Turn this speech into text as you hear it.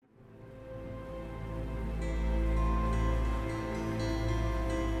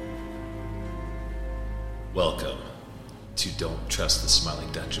Welcome to Don't Trust the Smiling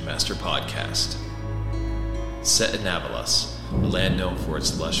Dungeon Master podcast. Set in Avalos, a land known for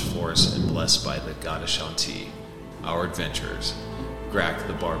its lush forests and blessed by the goddess Shanti, our adventurers, Grak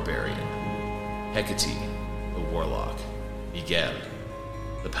the Barbarian, Hecate the Warlock, Miguel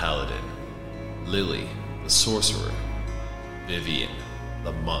the Paladin, Lily the Sorcerer, Vivian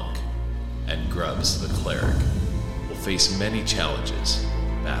the Monk, and Grubbs the Cleric will face many challenges,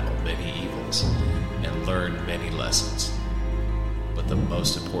 battle many evils, and learn many lessons. But the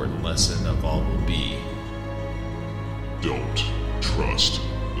most important lesson of all will be: don't trust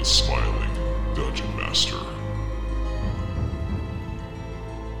the Smiling Dungeon Master.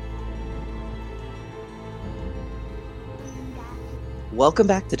 Welcome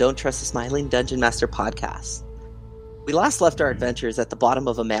back to Don't Trust the Smiling Dungeon Master podcast. We last left our adventurers at the bottom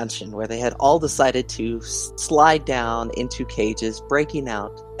of a mansion where they had all decided to slide down into cages, breaking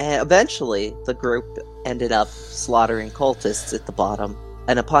out, and eventually the group ended up slaughtering cultists at the bottom,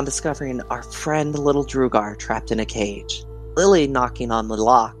 and upon discovering our friend Little Drugar trapped in a cage, Lily, knocking on the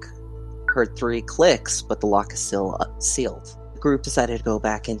lock, heard 3 clicks, but the lock is still sealed. The group decided to go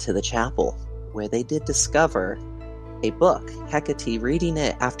back into the chapel, where they did discover a book, Hecate reading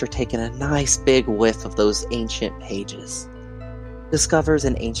it after taking a nice big whiff of those ancient pages. Discovers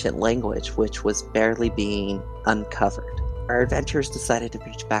an ancient language which was barely being uncovered. Our adventurers decided to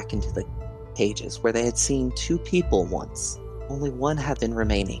reach back into the pages where they had seen 2 people once. Only one had been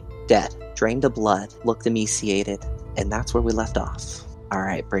remaining, dead, drained of blood, looked emaciated, and that's where we left off.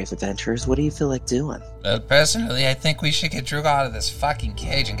 Alright, brave adventurers, what do you feel like doing? Well, personally, I think we should get Drug out of this fucking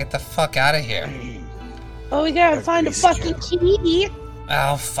cage and get the fuck out of here. Oh, we gotta find a fucking key.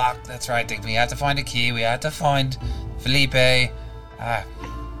 Oh, fuck, that's right, Dick. We had to find a key. We had to find Felipe. Fuck.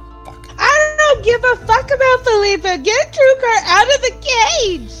 I don't give a fuck about Felipe. Get Drugar out of the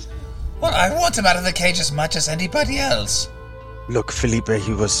cage. Well, I want him out of the cage as much as anybody else. Look, Felipe,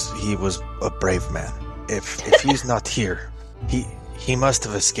 he was a brave man. If he's not here, he must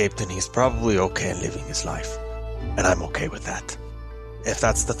have escaped, and he's probably okay living his life. And I'm okay with that. If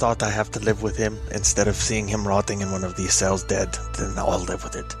that's the thought I have to live with him, instead of seeing him rotting in one of these cells dead, then I'll live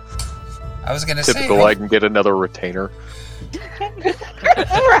with it. I was gonna Typical, say... I can get another retainer.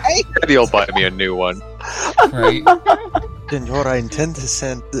 Right. Maybe he'll buy me a new one. Right. Senor, I intend to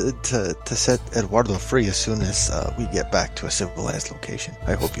set Eduardo free as soon as we get back to a civilized location.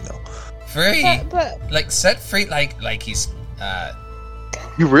 I hope you know. Free? But Like, set free like he's,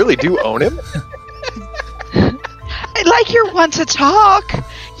 You really do own him? I'd like your one to talk.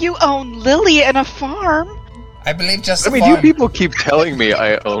 You own Lily and a farm. I believe just I mean, you people keep telling me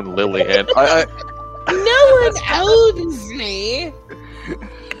I own Lily, and no one owns me.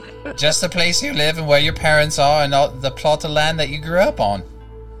 Just the place you live and where your parents are and all the plot of land that you grew up on.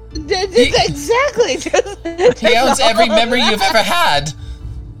 Exactly. He owns every memory you've ever had.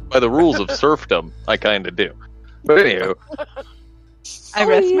 by the rules of serfdom, I kind of do. But anywho, I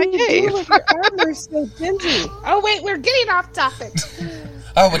rest my case. Your armor's so dingy. Oh wait, we're getting off topic.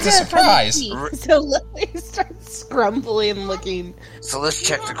 Oh, what's a surprise? So Lily starts scrumbling, looking. So let's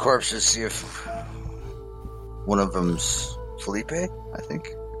check the corpses, see if one of them's Felipe, I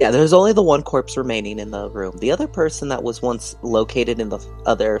think. Yeah, there's only the one corpse remaining in the room. The other person that was once located in the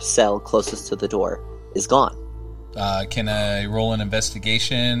other cell closest to the door is gone. Can I roll an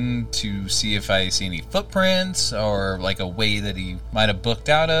investigation to see if I see any footprints or like a way that he might have booked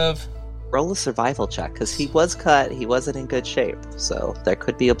out of? Roll a survival check, because he was cut, he wasn't in good shape, so there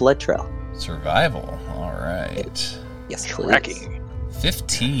could be a blood trail. Survival. Alright. Yes, please. cracking.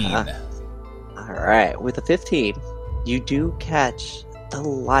 15. Alright, with a 15, you do catch the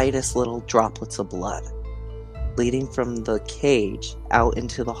lightest little droplets of blood leading from the cage out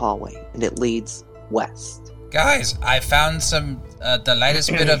into the hallway, and it leads west. Guys, I found some, the lightest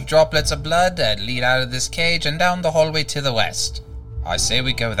bit of droplets of blood that lead out of this cage and down the hallway to the west. I say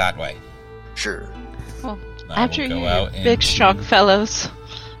we go that way. Sure. Well, I after will go you, out big into- shock fellows.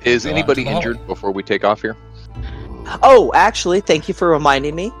 Is Go on anybody to the injured hallway. before we take off here? Oh, actually, thank you for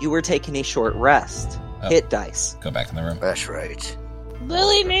reminding me. You were taking a short rest. Oh. Hit dice. Go back in the room. That's right.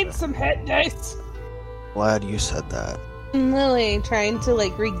 Lily needs some hit dice. Glad you said that. Lily trying to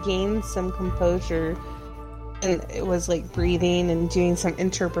regain some composure, and it was breathing and doing some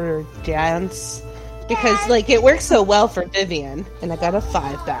interpreter dance because it works so well for Vivian. And I got a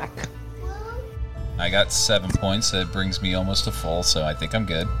 5 back. I got 7 points. That brings me almost to full, so I think I'm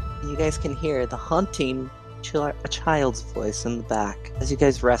good. You guys can hear the haunting a child's voice in the back as you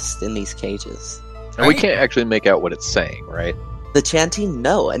guys rest in these cages. And we can't actually make out what it's saying, right? The chanting,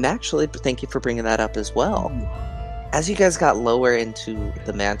 no, and actually, thank you for bringing that up as well. As you guys got lower into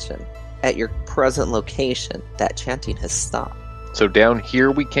the mansion, at your present location, that chanting has stopped. So down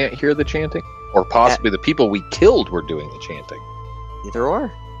here we can't hear the chanting? Or possibly the people we killed were doing the chanting? Either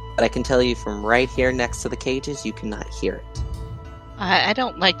or. But I can tell you from right here next to the cages, you cannot hear it. I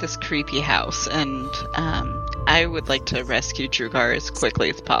don't like this creepy house, and I would like to rescue Drugar as quickly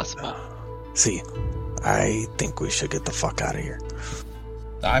as possible. See, I think we should get the fuck out of here.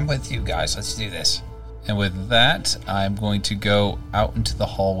 I'm with you guys. Let's do this. And with that, I'm going to go out into the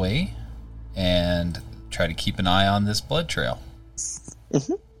hallway and try to keep an eye on this blood trail.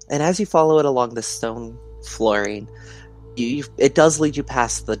 Mm-hmm. And as you follow it along the stone flooring, it does lead you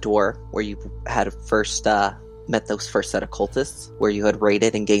past the door where you had first met those first set of cultists, where you had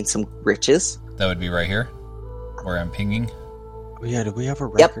raided and gained some riches. That would be right here, where I'm pinging. Oh, yeah, do we have a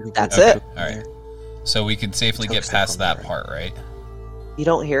record? Yep, that's it. All right. So we can safely get past that part, right? You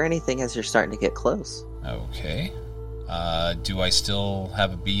don't hear anything as you're starting to get close. Okay. Do I still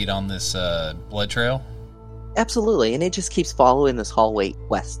have a bead on this blood trail? Absolutely, and it just keeps following this hallway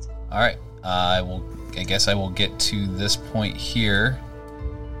west. All right. I guess I will get to this point here,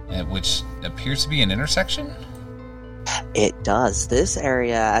 which appears to be an intersection. It does. This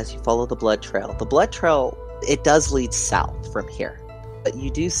area, as you follow the blood trail, it does lead south from here. But you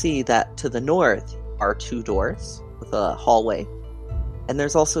do see that to the north are 2 doors with a hallway. And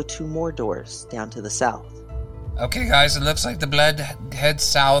there's also 2 more doors down to the south. Okay, guys, it looks like the blood heads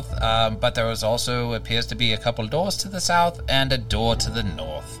south, but there also appears to be a couple doors to the south and a door to the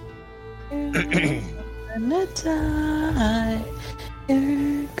north. You're gonna die.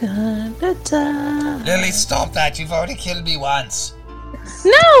 You're gonna die. Lily, stop that! You've already killed me once.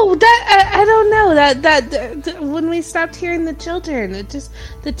 No, I don't know that when we stopped hearing the children,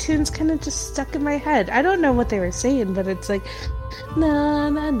 the tunes kind of just stuck in my head. I don't know what they were saying, but it's like na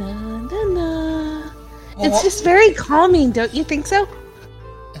na na na na. It's just very calming, don't you think so?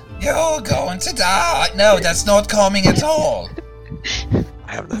 You're going to die. No, that's not calming at all.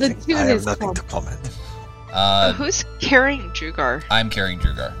 I have nothing to comment. Who's carrying Drugar? I'm carrying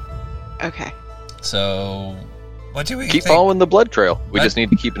Drugar. Okay. So, what do we keep think? following the blood trail? We just need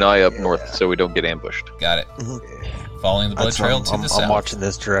to keep an eye up north so we don't get ambushed. Got it. Mm-hmm. Following the blood trail to the south. I'm watching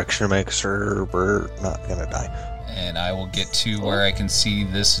this direction to make sure we're not gonna die. And I will get to where I can see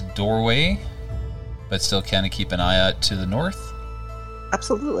this doorway, but still kind of keep an eye out to the north.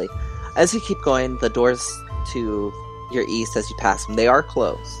 Absolutely. As you keep going, the doors to your east, as you pass them, they are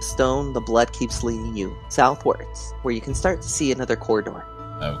closed. Stone, the blood keeps leading you southwards, where you can start to see another corridor.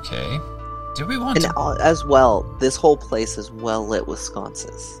 Okay. Do we want to... as well, this whole place is well lit with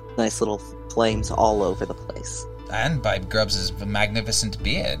sconces. Nice little flames all over the place. And by Grubbs' magnificent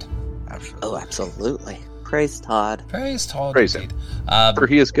beard. Absolutely. Oh, absolutely. Praise Todd. Praise Todd. Praise him. For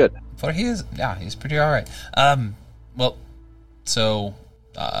he is good. For he is... Yeah, he's pretty alright. Well, so...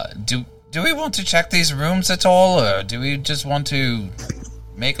 Do we want to check these rooms at all, or do we just want to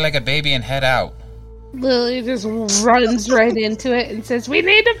make like a baby and head out? Lily just runs right into it and says, "We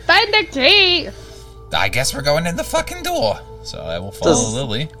need to find a key!" I guess we're going in the fucking door. So I will follow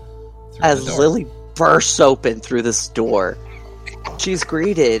Lily through as the door. Lily bursts open through this door, she's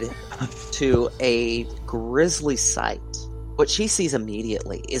greeted to a grisly sight. What she sees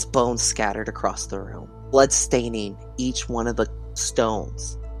immediately is bones scattered across the room, blood staining each one of the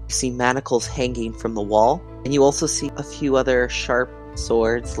stones. You see manacles hanging from the wall, and you also see a few other sharp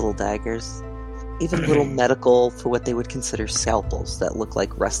swords, little daggers, even little medical, for what they would consider scalpels that look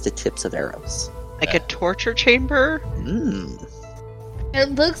like rusted tips of arrows. Like a torture chamber? It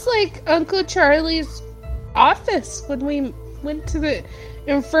looks like Uncle Charlie's office when we went to the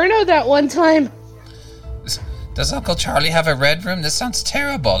Inferno that one time. Does Uncle Charlie have a red room? This sounds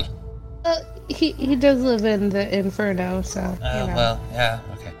terrible. He does live in the Inferno, so. Well, yeah,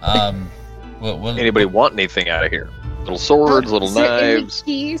 okay. Anybody want anything out of here? Little swords, little knives.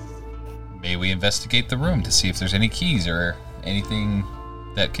 Keys? May we investigate the room to see if there's any keys or anything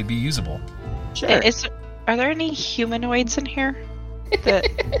that could be usable? Sure. Are there any humanoids in here?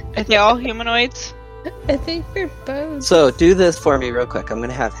 Are they all humanoids? I think they're both. So do this for me real quick. I'm going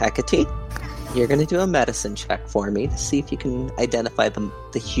to have Hecate. You're going to do a medicine check for me to see if you can identify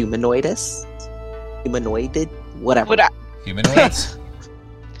the humanoided, whatever. Humanoids?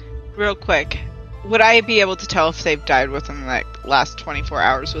 Real quick, would I be able to tell if they've died within the last 24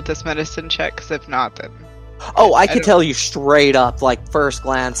 hours with this medicine check? Because if not, then... Oh, I could tell you straight up, like, first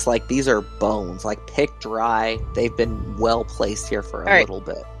glance, like, these are bones, like, picked dry. They've been well placed here for a little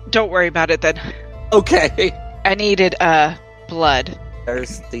bit. Don't worry about it, then. Okay. I needed, blood.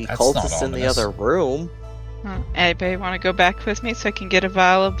 There's the cultists in the other room. Anybody want to go back with me so I can get a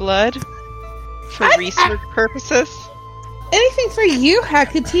vial of blood? For research purposes? Anything for you,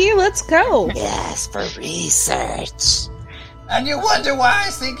 Hecate. Let's go. Yes, for research. And you wonder why I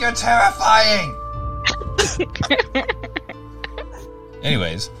think you're terrifying.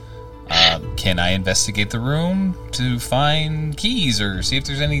 Anyways, can I investigate the room to find keys or see if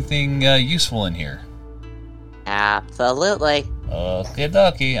there's anything useful in here? Absolutely. Okie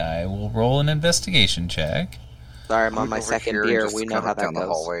dokie, I will roll an investigation check. Sorry, I'm on my Over second here and beer. just We know come how up that down the goes.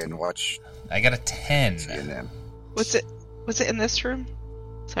 hallway and watch I got a 10. seeing them. Was it in this room?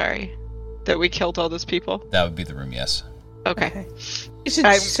 Sorry. That we killed all those people? That would be the room, yes. Okay. You should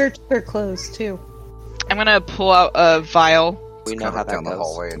search their clothes, too. I'm gonna pull out a vial We know Come how up that down the goes.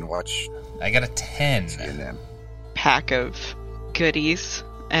 hallway and watch I got a 10. seeing them. pack of goodies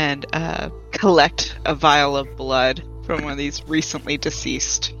and collect a vial of blood from one of these recently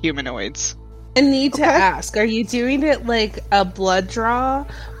deceased humanoids. I need to ask, are you doing it like a blood draw?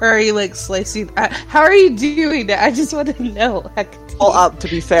 Or are you like slicing? How are you doing it? I just want to know. Hecate. Well, to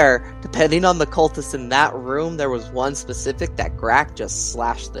be fair, depending on the cultists in that room, there was one specific that Grak just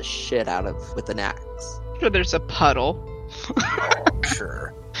slashed the shit out of with an axe. Sure, there's a puddle.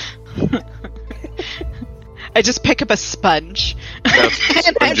 Sure. I just pick up a sponge. That's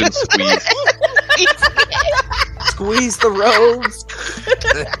And I sponge and just- squeeze. Squeeze the rose.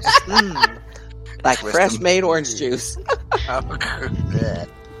 Like Twist fresh them. made orange juice. Oh, good.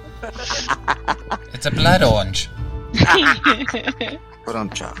 It's a blood orange. Put on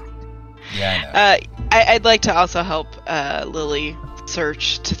chop. Yeah, I know. I'd like to also help Lily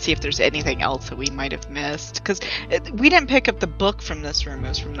search to see if there's anything else that we might have missed. Because we didn't pick up the book from this room. It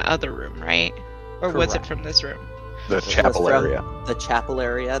was from the other room, right? Or was it Correct. from this room? The It was chapel from area. The chapel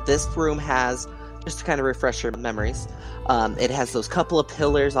area. This room has, just to kind of refresh your memories, it has those couple of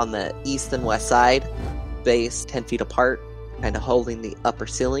pillars on the east and west side, base 10 feet apart, kind of holding the upper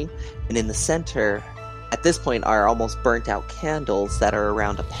ceiling. And in the center, at this point, are almost burnt out candles that are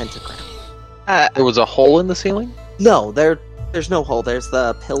around a pentagram. There was a hole in the ceiling? No, there's no hole. There's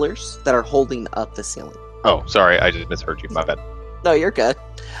the pillars that are holding up the ceiling. Oh, sorry, I just misheard you. My bad. No, you're good.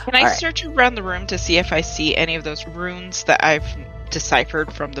 Can I Alright. search around the room to see if I see any of those runes that I've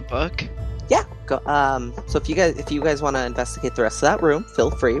deciphered from the book? Yeah. Go. So if you guys want to investigate the rest of that room,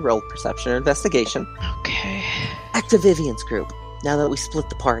 feel free. Roll perception or investigation. Okay. Back to Vivian's group. Now that we split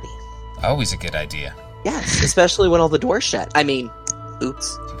the party. Always a good idea. Yes, especially when all the doors shut. I mean,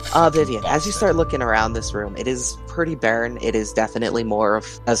 oops. Vivian, as you start looking around this room, it is pretty barren. It is definitely more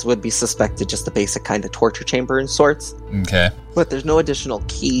of, as would be suspected, just a basic kind of torture chamber in sorts. Okay. But there's no additional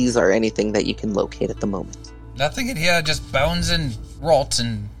keys or anything that you can locate at the moment. Nothing in here, just bones and rot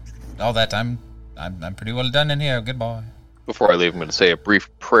and all that. I'm pretty well done in here. Goodbye. Before I leave, I'm going to say a brief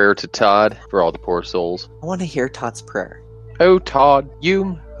prayer to Todd for all the poor souls. I want to hear Todd's prayer. Oh, Todd,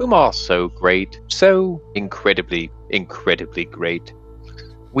 you whom are so great, so incredibly, incredibly great.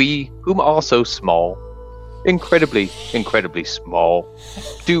 We, whom are so small, incredibly, incredibly small,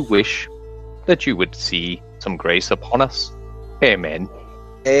 do wish that you would see some grace upon us. Amen.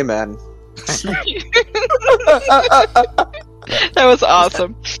 Amen. That was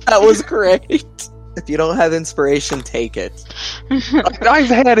awesome. That was great. If you don't have inspiration, take it. I've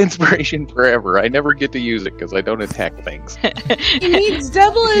had inspiration forever. I never get to use it because I don't attack things. He needs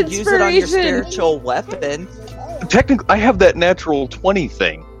double You could use it on your inspiration. spiritual weapon. Technically, I have that natural 20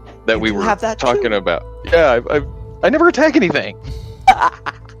 thing that You we do were have that too? talking about. Yeah, I never attack anything.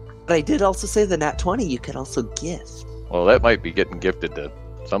 But I did also say the nat 20 you could also gift. Well, that might be getting gifted to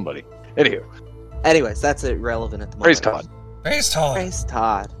somebody. Anywho, Anyways, that's irrelevant at the moment. praise Todd. Praise Todd. Praise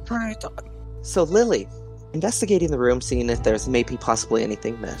Todd. Praise Todd. So Lily, investigating the room, seeing if there's maybe possibly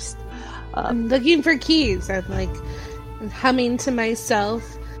anything missed. I'm looking for keys. I'm like humming to myself,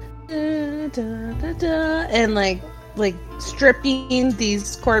 da, da, da, da, and like stripping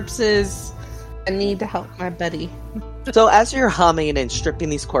these corpses. I need to help my buddy. So as you're humming and stripping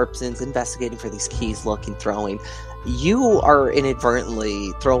these corpses, investigating for these keys, looking, throwing, you are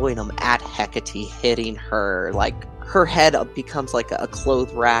inadvertently throwing them at Hecate, hitting her. Like, her head becomes like a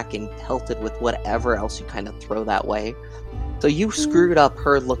clothes rack and pelted with whatever else you kind of throw that way. So you screwed up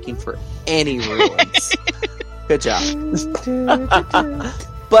her looking for any ruins. Good job.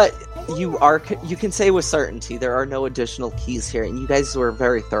 But you can say with certainty there are no additional keys here, and you guys were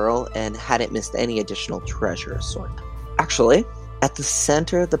very thorough and hadn't missed any additional treasure of sort. Actually, at the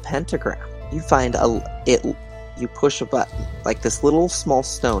center of the pentagram, you find you push a button, like this little small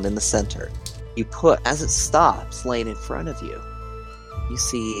stone in the center. As it stops laying in front of you, you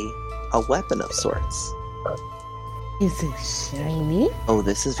see a weapon of sorts. Is it shiny? Oh,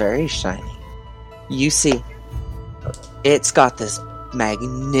 this is very shiny. You see, it's got this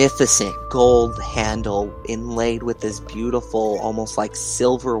magnificent gold handle inlaid with this beautiful, almost like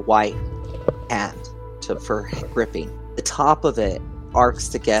silver white hand for gripping. The top of it arcs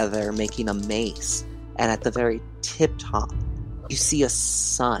together, making a mace, and at the very tip top, you see a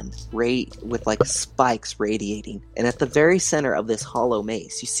sun with like spikes radiating, and at the very center of this hollow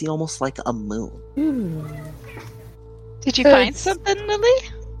mace, you see almost like a moon. Did you find something, Lily?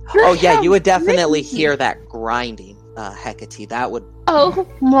 Oh yeah, you would definitely hear that grinding, Hecate. That would. Oh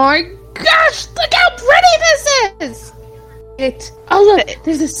my gosh! Look how pretty this is! Oh look,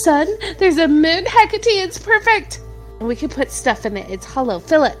 there's a sun, there's a moon, Hecate, it's perfect! And we can put stuff in it, it's hollow,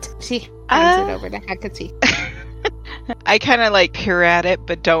 fill it. She hands it over to Hecate. I kind of like peer at it,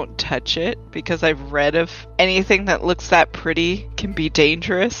 but don't touch it, because I've read of anything that looks that pretty can be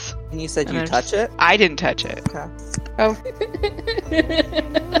dangerous. And you said you touch it? I didn't touch it. Okay. Oh.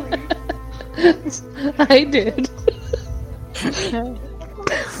 I did.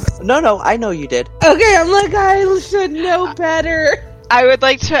 No, I know you did. Okay, I'm like, I should know better. I would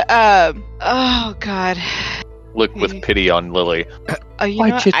like to, oh god. Look with pity on Lily.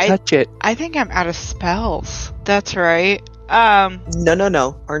 Why'd you touch it? I think I'm out of spells. That's right.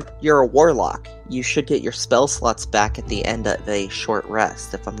 No. You're a warlock. You should get your spell slots back at the end of a short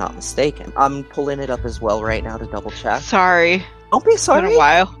rest, if I'm not mistaken. I'm pulling it up as well right now to double check. Sorry. Don't be sorry. It's been a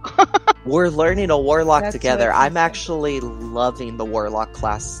while. We're learning a warlock That's together. what I'm actually loving the warlock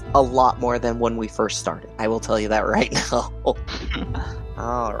class a lot more than when we first started. I will tell you that right now.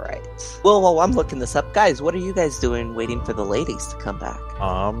 Alright. Well, while I'm looking this up, guys, what are you guys doing waiting for the ladies to come back?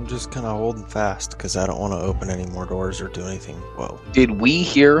 I'm just kind of holding fast because I don't want to open any more doors or do anything. Whoa. Did we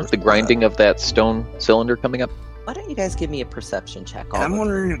hear the grinding of that stone cylinder coming up? Why don't you guys give me a perception check? And I'm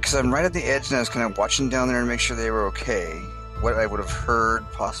wondering, because I'm right at the edge and I was kind of watching down there to make sure they were okay, what I would have heard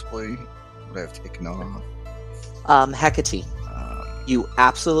possibly would I have taken off. Hecate, you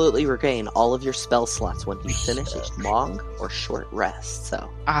absolutely regain all of your spell slots when you finish a long or short rest, so.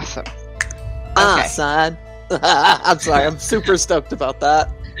 Awesome. Okay. Son. I'm sorry, I'm super stoked about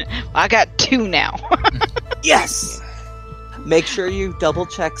that. I got 2 now. Yes! Make sure you double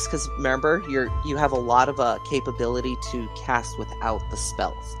checks, because remember, you have a lot of capability to cast without the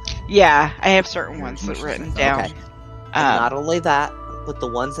spells. Yeah, I have certain ones that written down. Okay. And not only that, but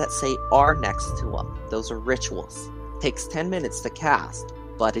the ones that say are next to them. Those are rituals. Takes 10 minutes to cast,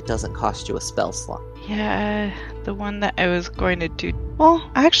 but it doesn't cost you a spell slot. Yeah, the one that I was going to do. Well,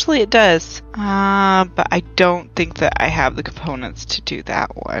 actually, it does. But I don't think that I have the components to do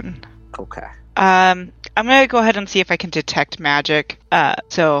that one. Okay. I'm gonna go ahead and see if I can detect magic.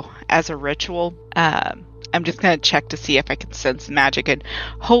 So as a ritual, I'm just gonna check to see if I can sense magic and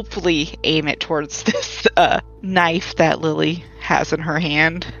hopefully aim it towards this knife that Lily has in her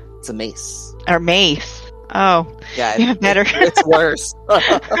hand. It's a mace. Or mace. Oh, yeah, better. It's worse.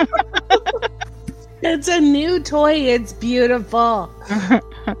 It's a new toy. It's beautiful.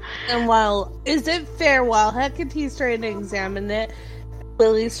 And is it fair while Hecate's trying to examine it,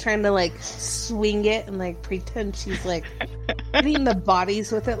 Lily's trying to like swing it and like pretend she's like hitting the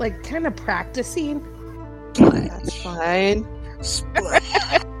bodies with it, like kind of practicing. That's fine.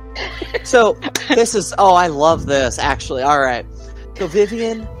 So this is I love this actually. All right. So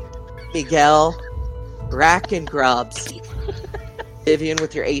Vivian, Miguel, Grack, and Grubs. Vivian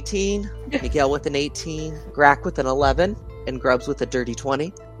with your 18, Miguel with an 18, Grack with an 11, and Grubs with a dirty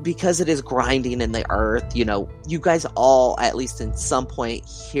 20. Because it is grinding in the earth, you guys all, at least in some point,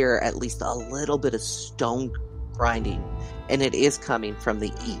 hear at least a little bit of stone grinding. And it is coming from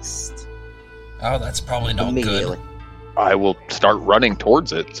the east. Oh, that's probably no good. I will start running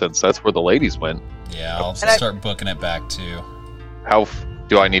towards it, since that's where the ladies went. Yeah, I'll start booking it back, too. How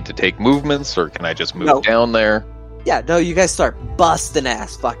do I need to take movements, or can I just move down there? Yeah, no, you guys start busting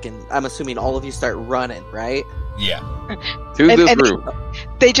ass fucking... I'm assuming all of you start running, right? Yeah. To this room.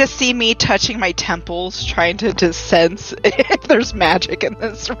 They just see me touching my temples, trying to sense if there's magic in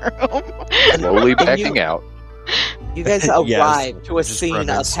this room. Slowly backing out. You guys arrive to a just scene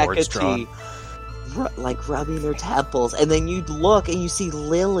of Hecate rubbing her temples, and then you look and you see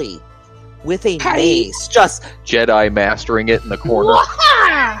Lily with a mace, just Jedi mastering it in the corner.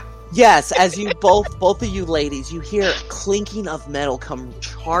 Yes, as you both of you ladies, you hear clinking of metal come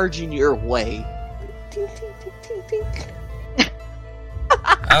charging your way. Tink, tink, tink, tink, tink.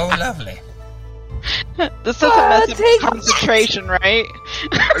 Oh, lovely. This doesn't mess with concentration, right?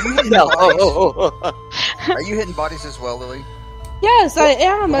 Are you hitting bodies? Are you hitting bodies as well, Lily? Yes, I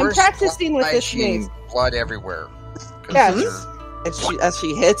am. I'm practicing with this mace. mace. Blood everywhere. Yes. And as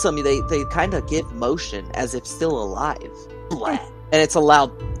she hits them, they kind of give motion as if still alive. Blah. And it's a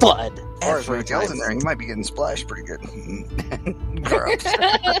loud thud far as Every Miguel's time. in there, he might be getting splashed pretty good. Gross.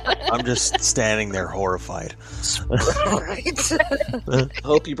 I'm just standing there horrified. Right?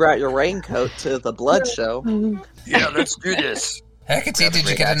 Hope you brought your raincoat to the blood show. Yeah, let's do this. Hecate, did you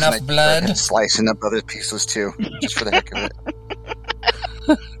Great get axe, enough and I blood? started slicing up other pieces too, just for the heck of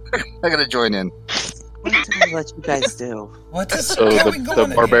it. I gotta join in. What did I let you guys do? What is So going the on? in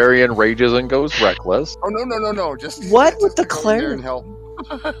here? barbarian rages and goes reckless. Oh no! Just What with the go in there cleric? and help.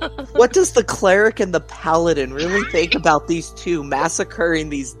 What does the cleric and the paladin really think about these two massacring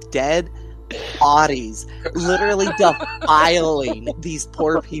these dead bodies, literally defiling these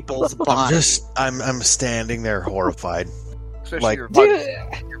poor people's bodies? I'm standing there horrified. Especially Like-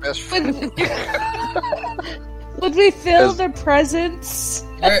 your best friend. Would we feel As- their presence?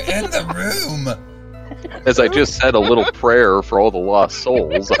 We're in the room. As I just said a little prayer for all the lost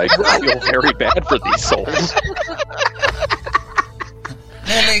souls, I feel very bad for these souls.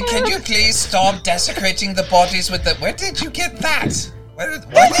 Lily, can you please stop desecrating the bodies with the... Where did you get that? What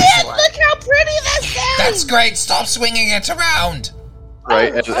Man, is... look how pretty this is! That's great. Stop swinging it around.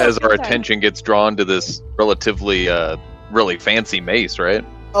 Right? Oh, As our okay. attention gets drawn to this relatively, really fancy mace, right?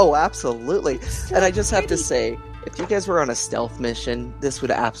 Oh, absolutely. And I just have to say, if you guys were on a stealth mission, this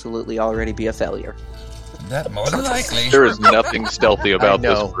would absolutely already be a failure. That more than likely. There is nothing stealthy about I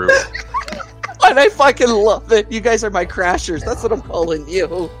know. this group. And I fucking love it. You guys are my crashers. That's what I'm calling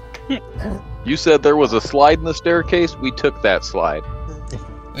you. You said there was a slide in the staircase. We took that slide.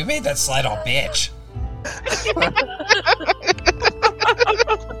 We made that slide all bitch.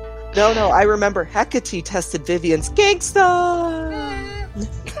 No, I remember Hecate tested Vivian's gangsta.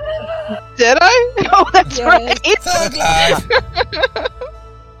 Did I? Oh, that's Yes. right. Thug life.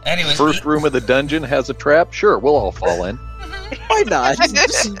 Anyways, First room of the dungeon has a trap. Sure, we'll all fall in. Why not?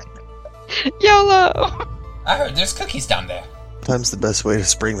 YOLO. I heard there's cookies down there. Sometimes the best way to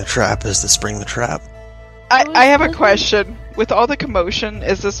spring the trap is to spring the trap. I have a question. With all the commotion,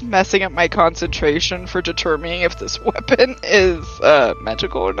 is this messing up my concentration for determining if this weapon is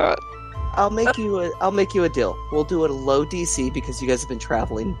magical or not? I'll make you a deal. We'll do it a low DC because you guys have been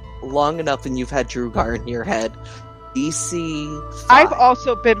traveling long enough and you've had Drugar in your head. DC 5. I've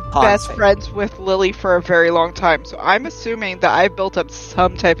also been best save. friends with Lily for a very long time, so I'm assuming that I've built up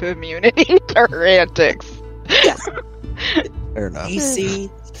some type of immunity to her antics. Yes. Fair enough. DC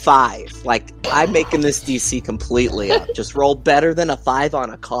 5. Like, I'm making this DC completely up. Just roll better than a 5 on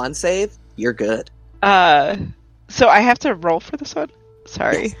a con save. You're good. So I have to roll for this one?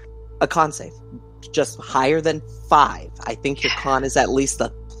 Sorry. Yes. A con save. Just higher than 5. I think your con is at least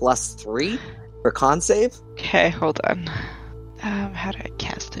a +3 for con save. Okay, hold on. How do I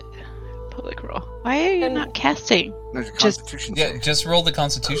cast it? Public roll. Why are you not casting? There's a Just- constitution Yeah, save. just roll the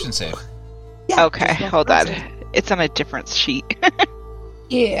Constitution save. Yeah, Okay, just roll hold con on. save. It's on a different sheet.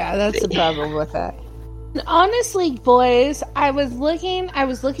 Yeah, that's the problem with that. And honestly, boys, I was looking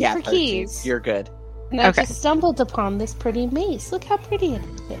Yeah, for 13. keys, You're good. and I Okay. just stumbled upon this pretty mace. Look how pretty it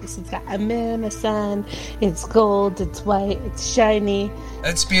is. It's got a moon, a sun. It's gold. It's white. It's shiny.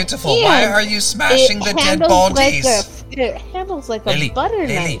 It's beautiful. Why And are you smashing the dead bodies? It handles like Lily, a butter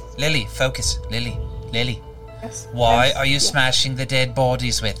Lily, knife. Lily, focus. Lily. Yes, Why yes, are you yes. smashing the dead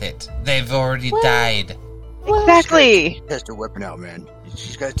bodies with it? They've already Well- died. Well, Exactly. Test her weapon out, man.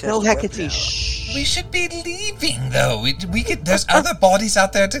 She's got to test No, her weapon Hecate. out. Shh. We should be leaving, though. We could. There's other bodies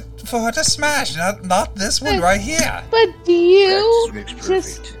out there for her to smash. Not this one right here. But do you Practice makes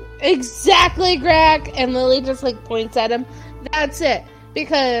just perfect. exactly, Greg? And Lily just like points at him. That's it.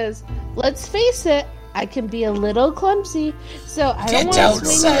 Because let's face it, I can be a little clumsy, so I don't You want don't to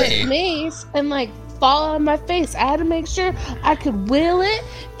swing say. my mace and like fall on my face. I had to make sure I could wheel it,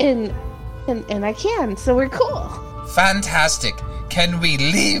 and I can. So we're cool. Fantastic. Can we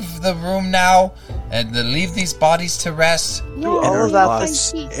leave the room now and leave these bodies to rest? Yeah, all Inner of that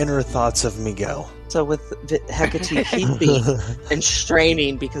thoughts, inner thoughts of Miguel. So with Hecate heaping and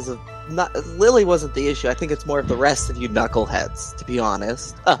straining because of Lily wasn't the issue. I think it's more of the rest of you knuckleheads, to be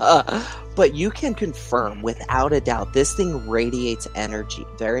honest. But you can confirm without a doubt this thing radiates energy,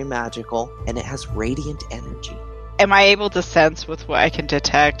 very magical, and it has radiant energy. Am I able to sense with what I can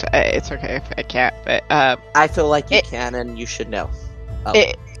detect? It's okay if I can't, but I feel like you It- can, and you should know. Oh,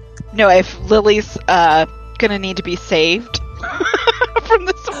 no, if Lily's gonna need to be saved from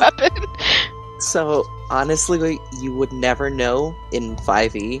this weapon. so honestly, you would never know in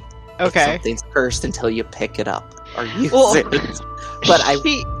 5e if Okay. something's cursed until you pick it up or use Well, it. But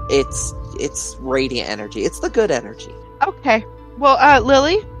She- it's radiant energy. It's the good energy. Okay. Well,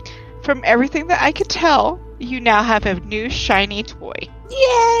 Lily, from everything that I could tell, you now have a new shiny toy.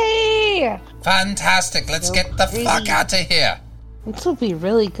 Yay! Fantastic. Let's So get the pretty. fuck out of here. This will be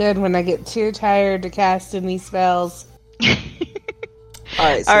really good when I get too tired to cast any spells.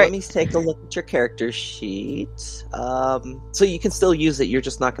 Alright, so All right. let me take a look at your character sheet. So you can still use it, you're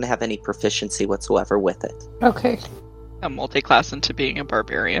just not going to have any proficiency whatsoever with it. Okay. A multi-class into being a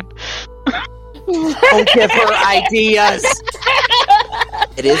barbarian. Don't give her ideas!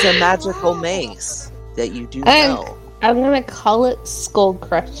 It is a magical mace that you do know. I'm gonna call it Skull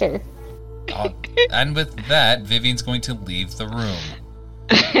Crusher. And with that, Vivian's going to leave the room.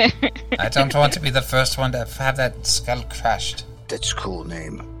 I don't want to be the first one to have that skull crushed. That's a cool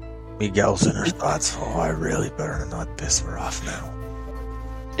name. Miguel's in her thoughts. Oh, I really better not piss her off now.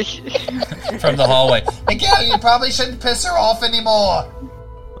 From the hallway. Miguel, you probably shouldn't piss her off anymore.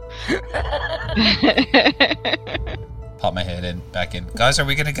 Pop my head in, back in. Guys, are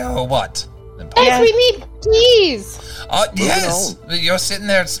we gonna go or what? Then pop- Yes, we need keys! Oh, yes! You're sitting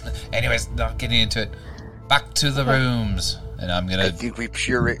there. Anyways, not getting into it. Back to the rooms. And I'm I gonna... think we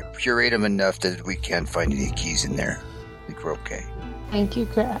purate them enough that we can't find any keys in there. I think we're okay. Thank you,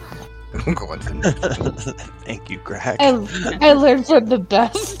 Greg. We'll go on to the next one. Thank you, Greg. I learned from the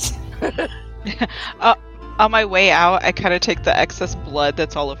best. On my way out, I kind of take the excess blood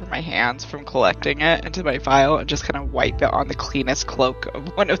that's all over my hands from collecting it into my vial and just kind of wipe it on the cleanest cloak of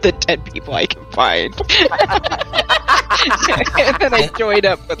one of the dead people I can find. And then I join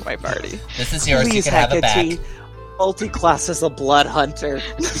up with my party. This is yours. Please, You can have it back. Hecate, multi-class as a blood hunter.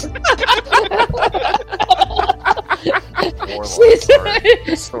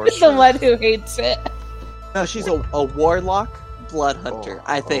 She's Sorcerer. the one who hates it. No, she's a warlock blood hunter,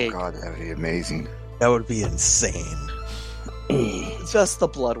 I think. Oh god, that would be amazing. That would be insane. Just the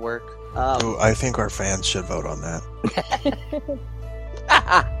blood work. Ooh, I think our fans should vote on that.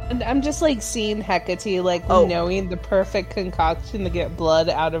 And I'm just like seeing Hecate like Oh. knowing the perfect concoction to get blood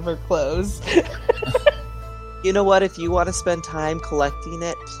out of her clothes. You know what? If you want to spend time collecting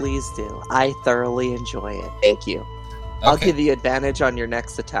it, please do. I thoroughly enjoy it. Thank you. I'll Okay. give you advantage on your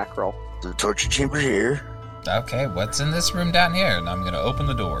next attack roll. The torture chamber here. Okay, what's in this room down here? And I'm gonna open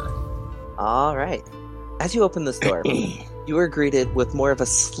the door. All right. As you open this door, you are greeted with more of a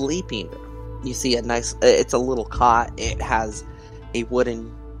sleeping room. You see a nice, it's a little cot. It has a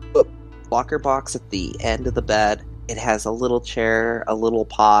wooden locker box at the end of the bed. It has a little chair, a little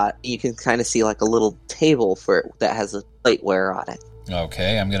pot. You can kind of see like a little table for it that has a plateware on it.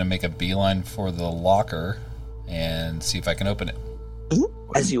 Okay, I'm gonna make a beeline for the locker and see if I can open it.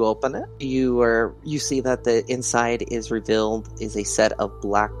 As you open it, you see that the inside is revealed is a set of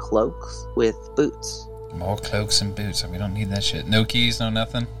black cloaks with boots. More cloaks and boots. We don't need that shit. No keys, no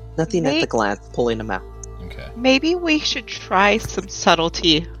nothing. Nothing at Wait. the glance, pulling them out. Okay. Maybe we should try some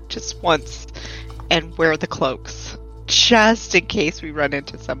subtlety just once and wear the cloaks. Just in case we run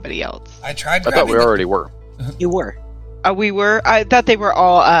into somebody else. I tried. I thought we already were. You were. We were? I thought they were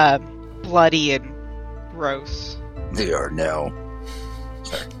all bloody and gross. They are now.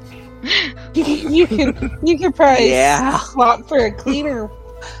 you can probably Yeah. swap for a cleaner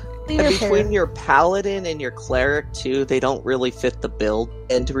And between your paladin and your cleric, too, they don't really fit the build.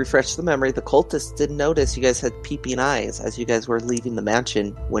 And to refresh the memory, the cultists did notice you guys had peeping eyes as you guys were leaving the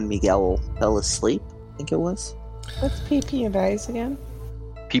mansion when Miguel fell asleep, I think it was. What's PP and eyes again?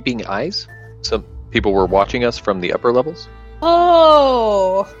 Peeping eyes? Some people were watching us from the upper levels?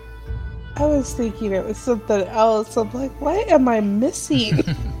 Oh, I was thinking it was something else. I'm like, what am I missing?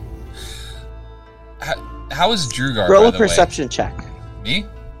 How is Drugar? Roll by a the perception check. Way? Me?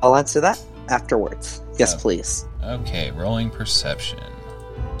 I'll answer that afterwards. Yes, Oh. please. Okay, rolling perception.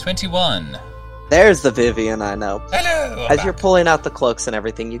 21. There's the Vivian I know. Hello. As you're pulling out the cloaks and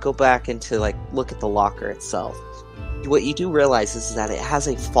everything, you go back into, like, look at the locker itself. What you do realize is that it has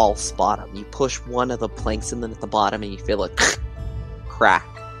a false bottom. You push one of the planks in at the bottom and you feel it crack.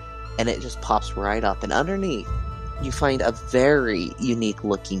 And it just pops right up. And underneath, you find a very unique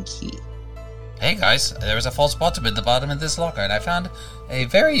looking key. Hey guys, there was a false bottom at the bottom of this locker, and I found a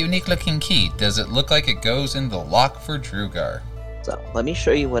very unique looking key. Does it look like it goes in the lock for Drugar? So, let me show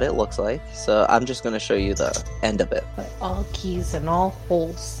you what it looks like. So, I'm just going to show you the end of it. Like all keys and all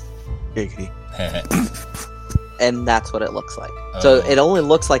holes. Giggity. And that's what it looks like. So, Oh. it only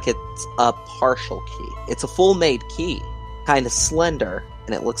looks like it's a partial key. It's a full-made key. Kind of slender,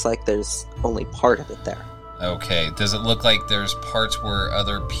 and it looks like there's only part of it there. Okay, does it look like there's parts where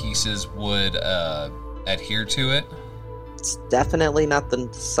other pieces would adhere to it? It's definitely not the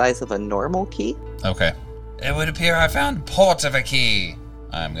size of a normal key. Okay. It would appear I found part of a key.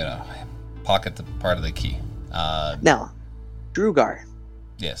 I'm gonna pocket the part of the key. Now, Drugar,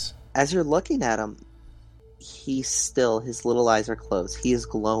 Yes. as you're looking at him, his little eyes are closed. He is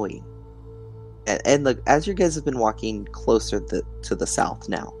glowing. As you guys have been walking closer to the south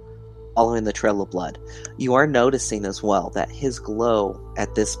now, following the trail of blood, you are noticing as well that his glow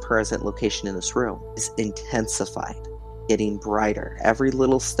at this present location in this room is intensified, getting brighter every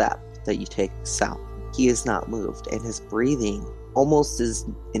little step that you take south. He is not moved, and his breathing almost is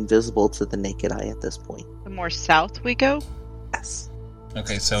invisible to the naked eye at this point. The more south we go? Yes.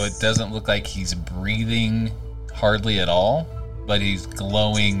 Okay, so it doesn't look like he's breathing hardly at all, but he's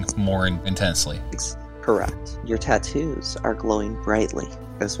glowing more intensely. Correct. Your tattoos are glowing brightly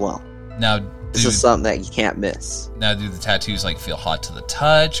as well. Now, This is something that you can't miss. Now, do the tattoos like feel hot to the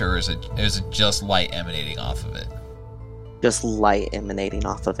touch, or is it just light emanating off of it? Just light emanating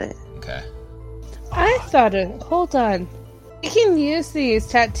off of it. Okay. I thought hold on. We can use these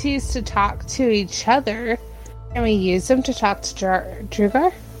tattoos to talk to each other. Can we use them to talk to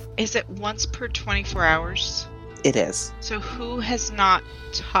Drugar? Is it once per 24 hours? It is. So who has not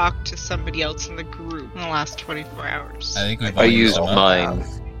talked to somebody else in the group in the last 24 hours? I think we've I all used them up. mine.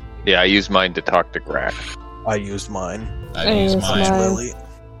 Yeah, I used mine to talk to Grak. I used mine. I used mine. Lily.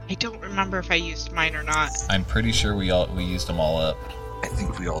 I don't remember if I used mine or not. I'm pretty sure we used them all up. I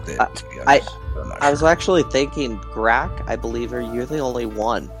think we all did, to be honest. I'm not I was sure. actually thinking, Grak, I believe you're the only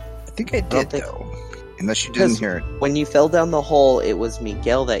one. I think I don't did, think- though. Unless you didn't Because hear it. when you fell down the hole, it was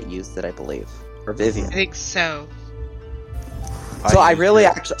Miguel that used it, I believe. Or I Vivian. think so. So I used really it.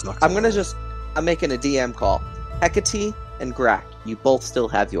 actually, Sucks I'm a gonna lot. just, I'm making a DM call. Hecate and Grak, you both still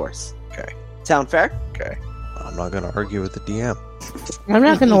have yours. Okay. Sound fair? Okay. I'm not going to argue with the DM. I'm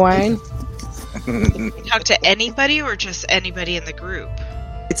not gonna whine. Talk to anybody or just anybody in the group?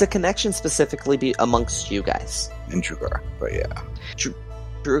 It's a connection specifically amongst you guys. And Drugar, but yeah.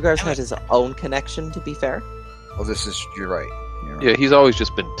 Drugar's had his own connection, to be fair. Well, this is, you're right. You're right. Yeah, he's always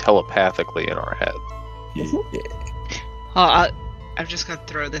just been telepathically in our heads. Well, I'm just gonna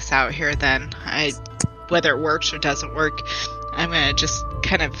throw this out here then. Whether it works or doesn't work, I'm gonna just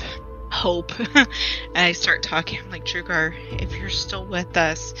kind of hope. And I start talking. I'm like, Drugar, if you're still with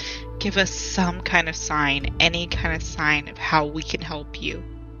us, give us some kind of sign, any kind of sign of how we can help you.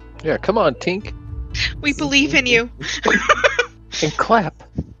 Yeah, come on, Tink. We believe in you. And clap.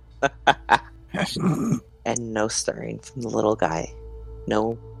 And no stirring from the little guy.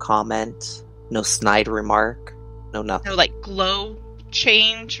 No comment. No snide remark. No nothing. No, like glow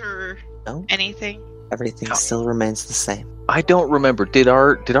change or No. anything. Everything still remains the same. I don't remember. Did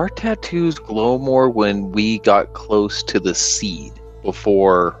our tattoos glow more when we got close to the seed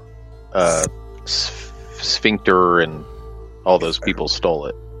before Sphincter and all those people stole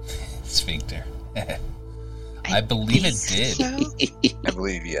it? Sphincter. I believe it did. So? I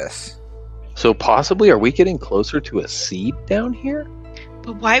believe yes. So possibly, are we getting closer to a seed down here?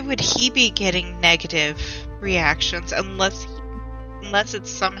 But why would he be getting negative reactions unless it's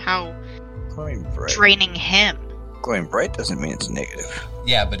somehow Glowing bright. draining him? Glowing bright doesn't mean it's negative.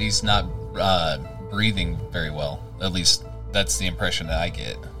 Yeah, but he's not breathing very well. At least that's the impression that I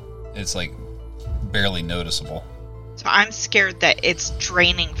get. It's like barely noticeable. So I'm scared that it's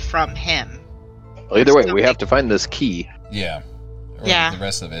draining from him. Well, either way, we have to find this key. Yeah. Or Yeah. the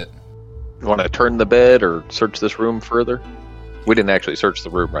rest of it. You want to turn the bed or search this room further? We didn't actually search the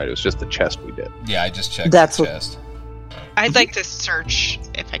room, right? It was just the chest we did. Yeah, I just checked That's the what- chest. I'd like to search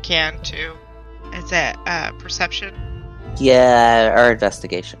if I can too. Is it perception? Yeah, or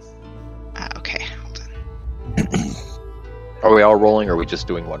investigation. Okay, hold on. Are we all rolling, or are we just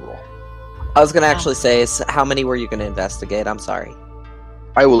doing one roll? I was going to actually say, how many were you going to investigate? I'm sorry.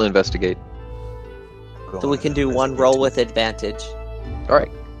 I will investigate. So we can do one roll with advantage. All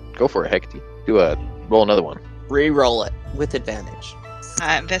right, go for it, Hecate. Roll another one. Re-roll it with advantage.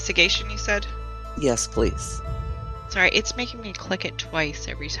 Investigation, you said? Yes, please. Sorry, it's making me click it twice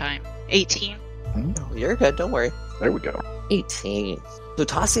every time. 18. No, you're good. Don't worry. There we go. 18. So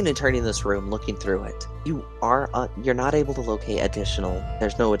tossing and turning this room, looking through it, you're not able to locate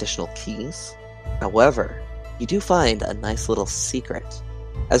there's no additional keys. However, you do find a nice little secret.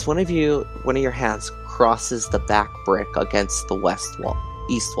 As one of your hands crosses the back brick against the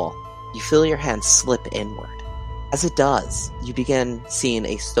east wall, you feel your hand slip inward. As it does, you begin seeing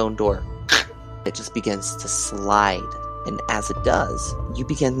a stone door. It just begins to slide. And as it does, you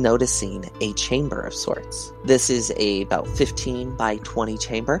begin noticing a chamber of sorts. This is about 15 by 20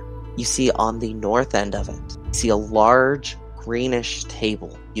 chamber. You see on the north end of it, you see a large greenish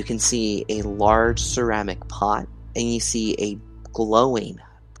table. You can see a large ceramic pot, and you see a glowing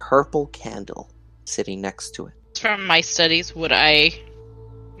purple candle sitting next to it. From my studies, would I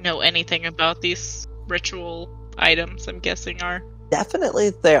know anything about these ritual items, I'm guessing are?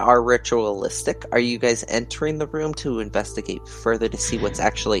 Definitely they are ritualistic. Are you guys entering the room to investigate further to see what's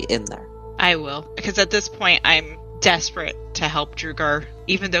actually in there? I will. Because at this point, I'm desperate to help Drugar.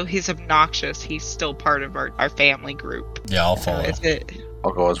 Even though he's obnoxious, he's still part of our family group. Yeah, I'll follow.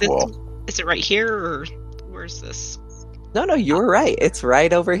 I'll go as well. Is it right here, or where's this? No, you were right. It's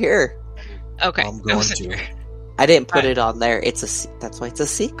right over here. Okay. I'm going to. I didn't put it on there. That's why it's a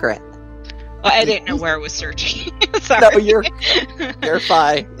secret. Well, I didn't know where I was searching. Sorry. No, you're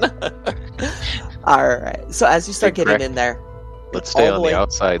fine. All right. So as you start Hey, getting Greg. in there, Let's stay all on the way- the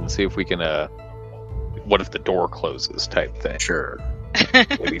outside and see if we can, what if the door closes type thing. Sure.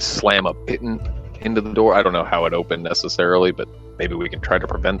 Maybe slam a mitten into the door. I don't know how it opened necessarily, but maybe we can try to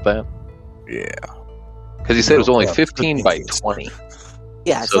prevent that. Yeah. Because he said it was only Yeah, 15 by good thing. 20.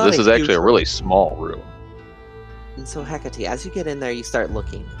 yeah. It's So not this is huge actually a room. really small room. And so Hecate, as you get in there, you start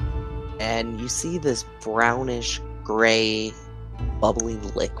looking, and you see this brownish gray, bubbling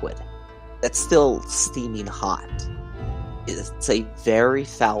liquid that's still steaming hot. It's a very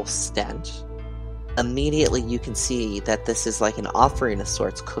foul stench. Immediately, you can see that this is like an offering of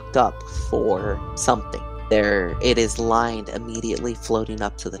sorts cooked up for something. There, it is lined immediately floating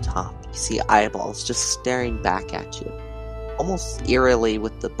up to the top. You see eyeballs just staring back at you, almost eerily,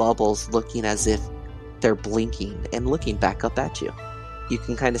 with the bubbles looking as if they're blinking and looking back up at you. You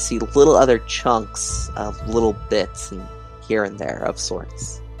can kind of see little other chunks of little bits and here and there of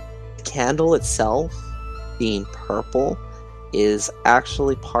sorts. The candle itself, being purple, is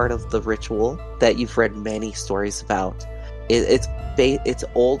actually part of the ritual that you've read many stories about. It's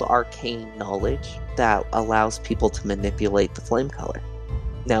old arcane knowledge that allows people to manipulate the flame color.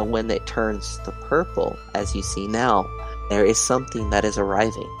 Now, when it turns the purple, as you see now, there is something that is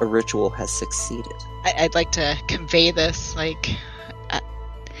arriving. A ritual has succeeded. I'd like to convey this,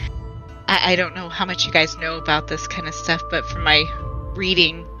 I don't know how much you guys know about this kind of stuff, but from my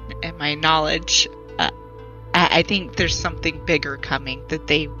reading and my knowledge, I think there's something bigger coming that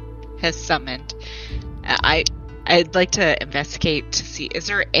they has summoned. I'd like to investigate to see, is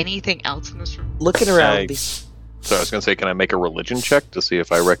there anything else in this room? Looking around, Nice. So I was going to say, can I make a religion check to see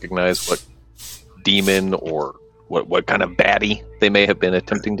if I recognize what demon or what kind of baddie they may have been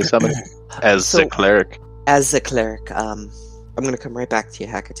attempting to summon as So- the cleric? as a cleric, I'm going to come right back to you,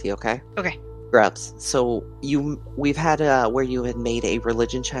 Hecate, okay? Okay. Grubs. So we've had where you had made a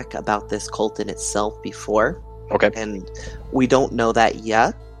religion check about this cult in itself before, Okay. and we don't know that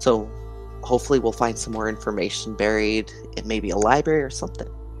yet. So hopefully we'll find some more information buried in maybe a library or something.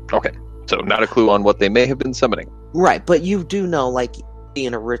 Okay. So not a clue on what they may have been summoning. Right, but you do know, like,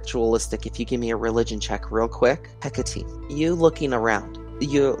 being a ritualistic, if you give me a religion check real quick, Hecate, you looking around,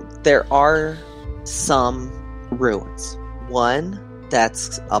 there are some ruins. One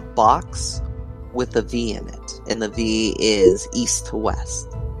that's a box with a V in it, and the V is east to west.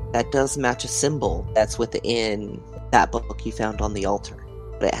 That does match a symbol that's within that book you found on the altar,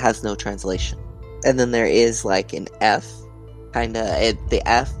 but it has no translation. And then there is like an F, the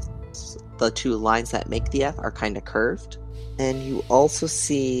F, the two lines that make the F are kind of curved. And you also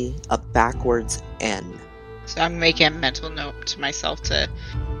see a backwards N. So I'm making a mental note to myself to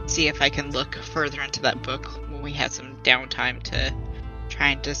see if I can look further into that book when we have some downtime to try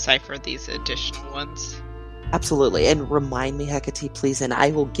and decipher these additional ones. Absolutely. And remind me, Hecate, please, and I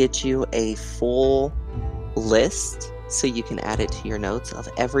will get you a full list so you can add it to your notes of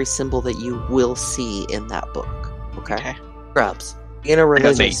every symbol that you will see in that book. Okay? Grubs. Being a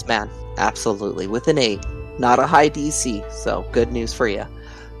religious man. Absolutely. With an 8. Not a high DC, so good news for you.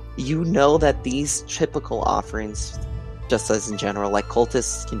 You know that these typical offerings, just as in general, like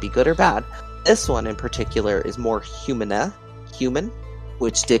cultists can be good or bad. This one in particular is more human,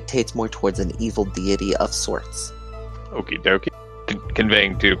 which dictates more towards an evil deity of sorts. Okie dokie.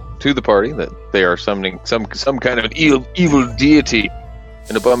 Conveying to the party that they are summoning some kind of an evil deity,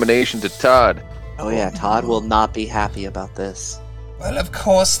 an abomination to Todd. Oh yeah, Todd will not be happy about this. Well, of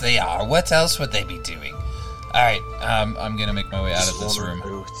course they are. What else would they be doing? Alright, I'm gonna make my way out of this room.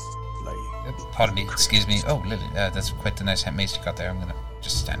 Pardon me, excuse me. Oh, Lily, that's quite the nice mace you got there. I'm gonna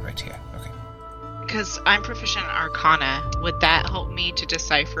just stand right here. Okay. Because I'm proficient in Arcana, would that help me to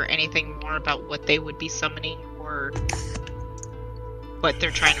decipher anything more about what they would be summoning or what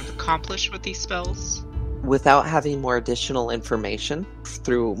they're trying to accomplish with these spells? Without having more additional information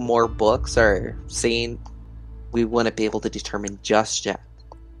through more books or seeing, we wouldn't be able to determine just yet.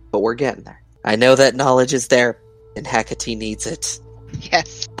 But we're getting there. I know that knowledge is there, and Hecate needs it.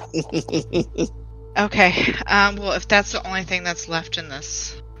 Yes. Okay, well, if that's the only thing that's left in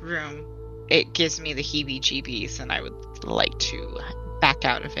this room, it gives me the heebie-jeebies, and I would like to back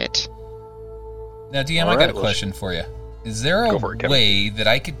out of it. Now, DM, I got a question for you. Is there Go a for it, Kevin. way that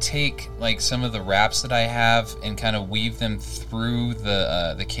I could take like some of the wraps that I have and kind of weave them through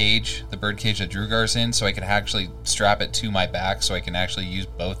the cage, the bird cage that Drugar's in, so I can actually strap it to my back, so I can actually use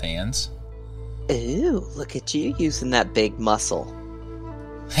both hands? Ooh, look at you using that big muscle.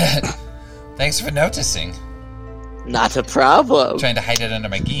 Thanks for noticing. Not a problem. I'm trying to hide it under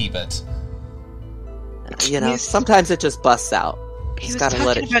my gi, but You know, sometimes it just busts out. He Just was gotta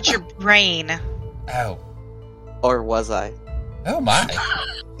let talking it. about your brain. oh, Or was I? oh my!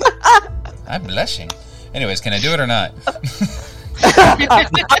 I'm blushing. Anyways, can I do it or not?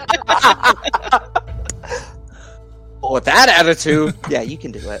 With that attitude, yeah, you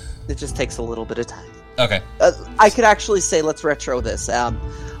can do it. It just takes a little bit of time. Okay. I could actually say, let's retro this.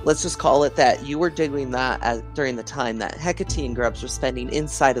 Let's just call it that you were doing that during the time that Hecate and Grubbs were spending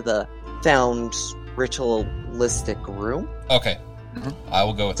inside of the found ritualistic room. Okay. I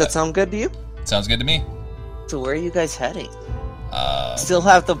will go with Does that that. sound good to you? Sounds good to me. So where are you guys heading? Still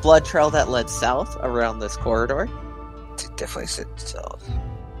have the blood trail that led south around this corridor, Definitely sit south.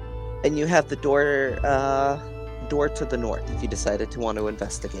 and you have the door to the north if you decided to want to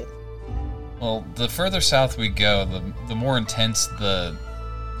investigate. Well, the further south we go, the more intense the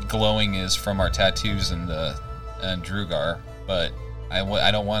glowing is from our tattoos and Drugar. But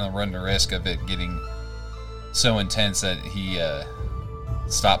I don't want to run the risk of it getting so intense that he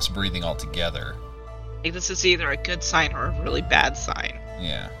stops breathing altogether. Like, this is either a good sign or a really bad sign.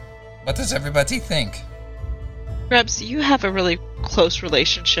 Yeah. What does everybody think? Grubbs, you have a really close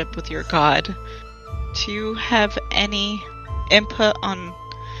relationship with your god. Do you have any input on,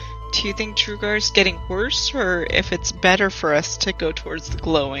 do you think Drugar's getting worse, or if it's better for us to go towards the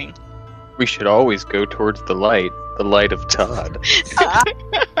glowing? We should always go towards the light of Todd.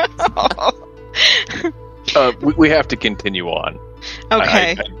 We have to continue on.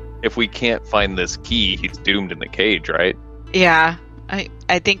 Okay. If we can't find this key, he's doomed in the cage, right? Yeah,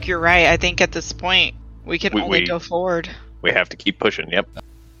 I think you're right. I think at this point, we can only go forward. We have to keep pushing, yep.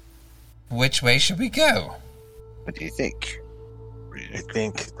 Which way should we go? What do you think? I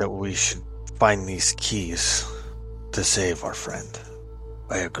think that we should find these keys to save our friend.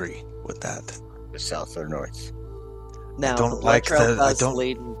 I agree with that. The south or north? Now, don't the blood like trail the- I does don't-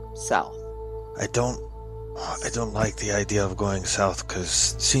 lead south. I don't like the idea of going south because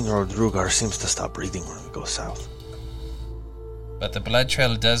Senor Drugar seems to stop breathing when we go south. But the blood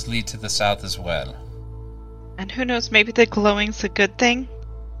trail does lead to the south as well. And who knows, maybe the glowing's a good thing?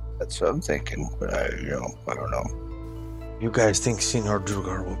 That's what I'm thinking, but I don't know. You guys think Senor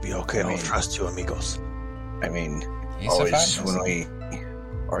Drugar will be okay? I mean- I'll trust you, amigos. I mean, He always survived.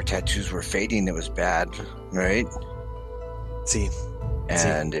 when our tattoos were fading, it was bad, right? See,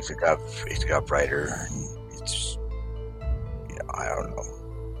 And if it got brighter, it's I don't know.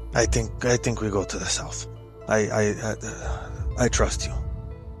 I think we go to the south. I trust you.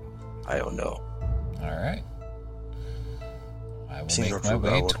 I don't know. All right. I will Senor make my Drugar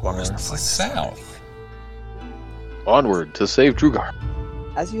way would want us towards to the find this out south. Onward to save Drugar.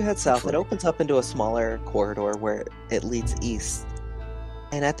 As you head south, it opens up into a smaller corridor where it leads east.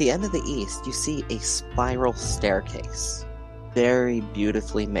 And at the end of the east, you see a spiral staircase. Very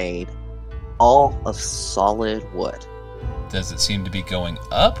beautifully made, all of solid wood. Does it seem to be going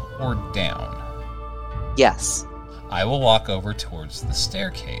up or down? Yes, I will walk over towards the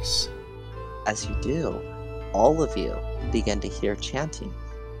staircase. as you do, all of you begin to hear chanting.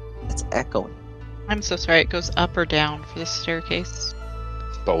 It's echoing. I'm so sorry, it goes up or down for the staircase.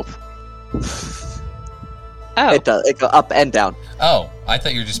 Both. Oh, It does. It goes up and down. Oh, I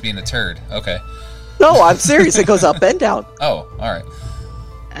thought you were just being a turd. Okay. No, I'm serious. It goes up and down. Oh, all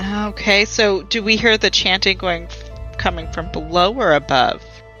right. okay, so do we hear the chanting coming from below or above?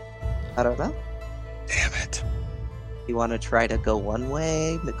 I don't know. Damn it. You want to try to go one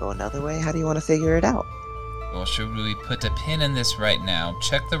way, go another way? How do you want to figure it out? Well, should we put a pin in this right now?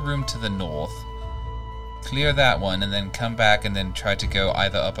 Check the room to the north. Clear that one, and then come back and then try to go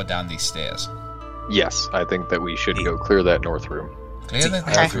either up or down these stairs. Yes, I think that we should go clear that north room. Clear See, the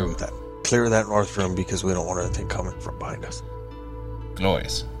I north agree room. with that. Clear that north room because we don't want anything coming from behind us.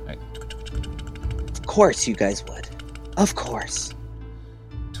 Glorious. Right. Of course you guys would. Of course.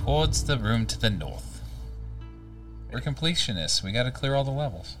 Towards the room to the north. We're completionists. We gotta clear all the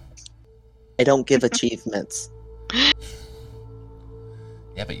levels. I don't give achievements.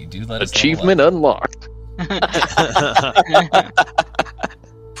 Yeah, but you do let us Achievement level unlocked.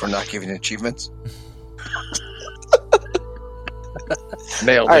 For not giving achievements?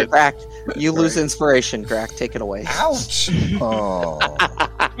 Nailed Alright, it. Grack, you lose inspiration, Grack. Take it away. up. Ouch! Oh.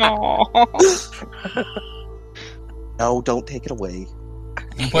 Aw. No, don't take it away.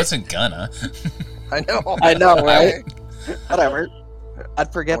 He wasn't gonna. I know. I know, right? Whatever.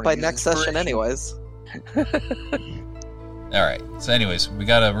 I'd forget Wanna by use next session inspiration. anyways. Alright, so anyways, we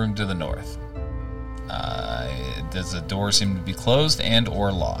got a room to the north. Does the door seem to be closed and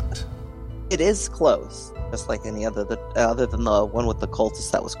or locked? It is closed, just like any other than the one with the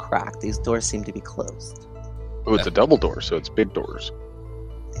cultist that was cracked. These doors seem to be closed. Oh, it's a double door, so it's big doors.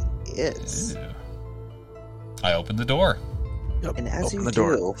 It is. Ew. I opened the door. Yep. And as Open you the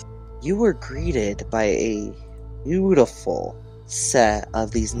door. do, you were greeted by a beautiful set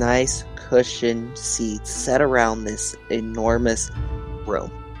of these nice cushioned seats set around this enormous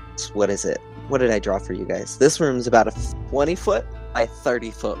room. So what is it? What did I draw for you guys? This room is about a 20-foot by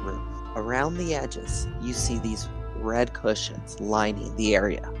 30-foot room. Around the edges, you see these red cushions lining the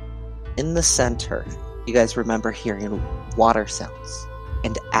area. In the center, you guys remember hearing water sounds.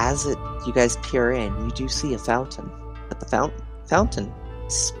 And as you guys peer in, you do see a fountain. But the fountain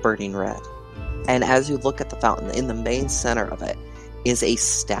is spurting red. And as you look at the fountain, in the main center of it is a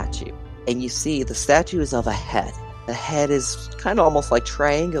statue. And you see the statue is of a head. The head is kind of almost like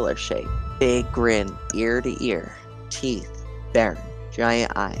triangular shape. Big grin, ear to ear, teeth, barren,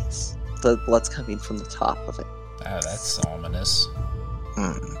 giant eyes. The blood's coming from the top of it. Oh, that's ominous.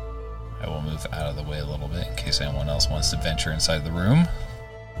 I will move out of the way a little bit in case anyone else wants to venture inside the room.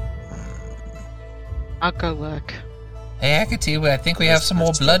 I'll go look. Hey, Akati, I think we have some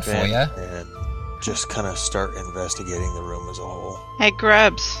more blood for you. And just kind of start investigating the room as a whole. Hey,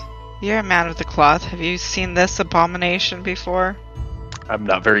 Grubs. You're a man of the cloth. Have you seen this abomination before? I'm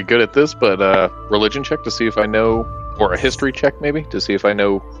not very good at this, but religion check to see if I know, or a history check maybe, to see if I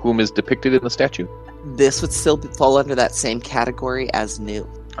know whom is depicted in the statue. This would still fall under that same category as new.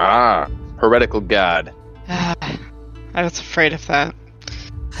 Ah, heretical god. I was afraid of that.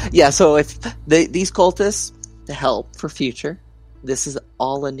 Yeah, so if these cultists, to help for future, this is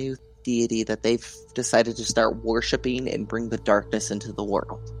all a new deity that they've decided to start worshipping and bring the darkness into the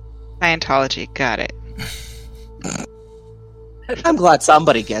world. Scientology, got it. I'm glad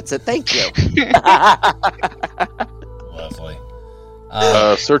somebody gets it. Thank you. Lovely.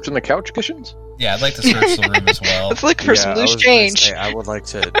 Searching the couch cushions? Yeah, I'd like to search the room as well. Let's look for some I loose was gonna change. say, I would like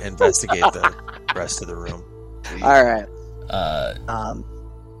to investigate the rest of the room. All right. Uh,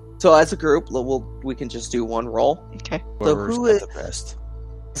 So as a group, we can just do one roll. Okay. So Whoever's who got is? the best?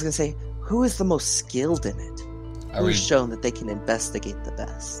 I was gonna say, who is the most skilled in it? are we? Who's shown that they can investigate the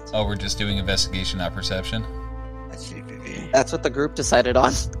best? Oh, we're just doing investigation, not perception. That's what the group decided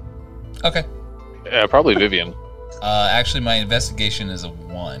on. Okay. Yeah, probably Vivian. Actually, my investigation is a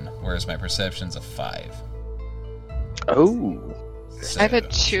 1, whereas my perception's a 5. Oh. So, I have a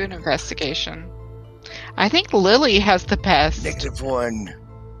 2 in investigation. I think Lily has the best. -1.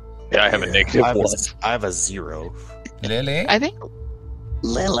 Yeah, I have a negative one. I have a 0. Lily? I think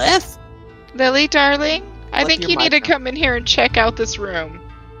Lilith. Lily, darling, I What's think your you need to mic? come in here and check out this room.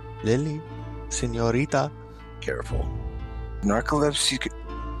 Lily, señorita. Careful. Narcolepsy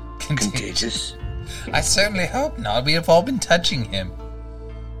contagious. I certainly hope not. We have all been touching him.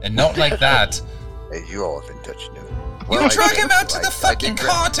 And not like that. Hey, you all have been touching him. You drug him out to the I fucking did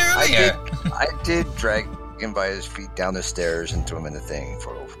cart earlier. I did drag him by his feet down the stairs and throw him in the thing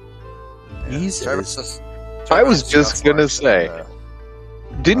for. Jesus. I was just gonna say,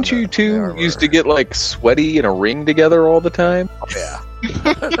 didn't you two used to get like sweaty in a ring together all the time? Yeah.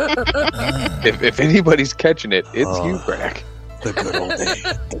 If anybody's catching it, it's you, Brack. The good old days.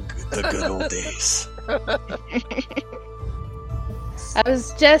 The good old days. I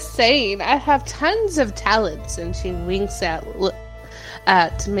was just saying, I have tons of talents, and she winks at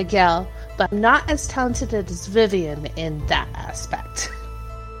Miguel, but I'm not as talented as Vivian in that aspect.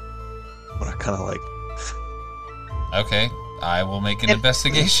 But I kind of like. Okay, I will make an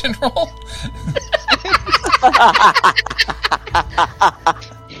investigation roll.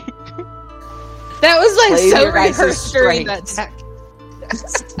 That was like Play so your guys' rehearsed during that strength.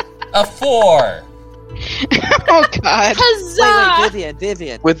 A 4. Oh God! Huzzah! Wait,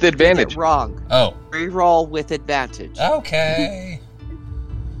 Vivian. With You did advantage. it wrong. Oh, Reroll with advantage. okay.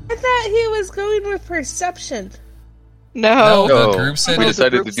 I thought he was going with perception. No. No. The group said we it-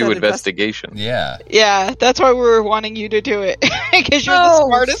 decided the to group do said investigation. Yeah. Yeah, that's why we were wanting you to do it because you're the Oh,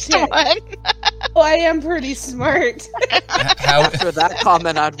 smartest shit. one. Oh, I am pretty smart. How? After that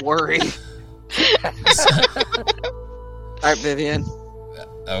comment, I'd worry. All right, Vivian.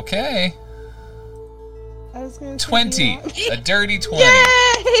 Okay. I was gonna say 20. that. A dirty 20.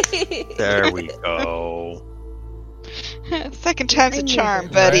 Yay! There we go. Second time's a I knew charm,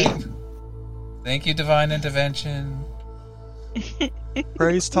 it. buddy. Right. Thank you, Divine Intervention.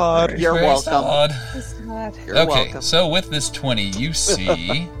 Praise Todd. You're Praise welcome. God. Thank God. You're Okay, welcome. so with this 20, you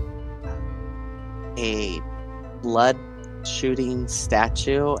see A blood shooting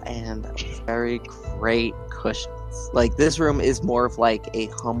statue and very great cushions. Like, this room is more of like a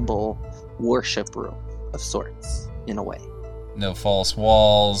humble worship room of sorts, in a way. No false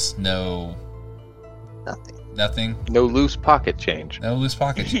walls, no... Nothing. No loose pocket change. No loose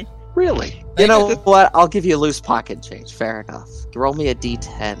pocket change. Really? You know what? I'll give you a loose pocket change. Fair enough. Roll me a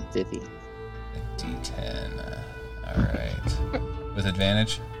d10, Vivian. A D10. Alright. With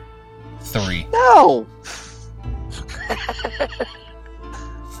advantage? 3. No!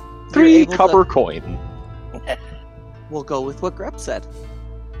 3 copper coin. We'll go with what Grep said.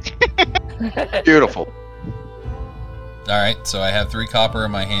 Beautiful. Alright, so I have 3 copper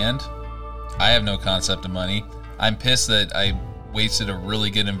in my hand. I have no concept of money. I'm pissed that I wasted a really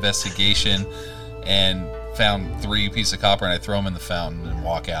good investigation and found 3 pieces of copper and I throw them in the fountain and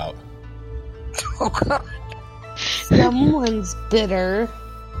walk out. Oh god. Someone's bitter.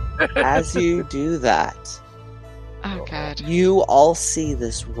 As you do that, Oh god. you all see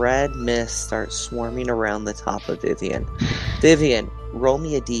this red mist start swarming around the top of Vivian. Vivian, roll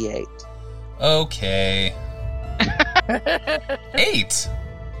me a d8. Okay. 8!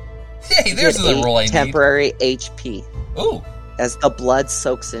 Yay, there's Get the 8 roll I need. temporary HP. Ooh. As the blood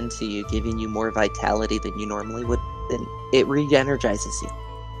soaks into you, giving you more vitality than you normally would, then it re-energizes you.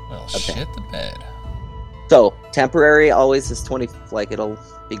 Well, Okay. shit the bed. So, temporary always is 20, like, it'll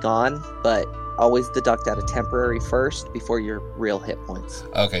be gone, but always deduct out a temporary first before your real hit points.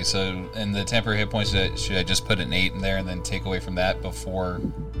 Okay, so in the temporary hit points, should I just put an 8 in there and then take away from that before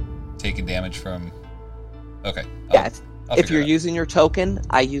taking damage from... Okay. Yeah, I'll if figure you're it out. using your token,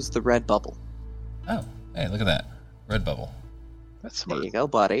 I use the red bubble. Oh, hey, look at that. Red bubble. That's There smart. you go,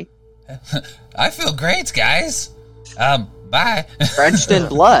 buddy. I feel great, guys. Bye. Drenched in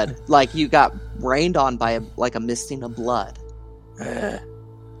blood, like you got rained on by a misting of blood.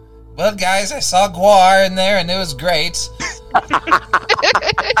 Well, guys, I saw Guar in there, and it was great.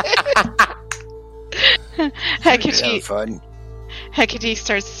 Hecate, Fun. Hecate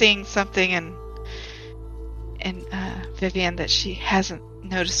starts seeing something in Vivian that she hasn't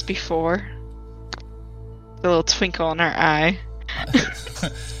noticed before. The little twinkle in her eye.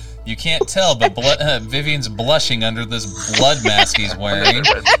 You can't tell, but Vivian's blushing under this blood mask he's wearing.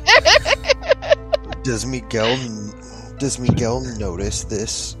 Does Miguel notice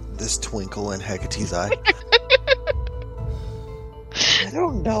this twinkle in Hecate's eye? I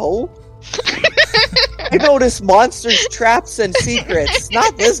don't know. I notice monsters, traps, and secrets.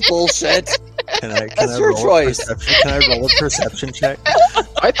 Not this bullshit. That's your choice. Can I roll a perception check?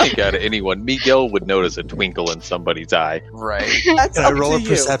 I think out of anyone, Miguel would notice a twinkle in somebody's eye. Right. That's Can I up roll to a you.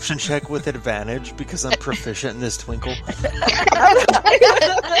 perception check with advantage because I'm proficient in this twinkle?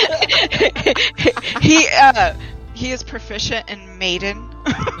 He is proficient in maiden.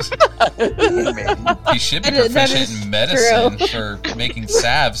 He should be That proficient is in medicine for making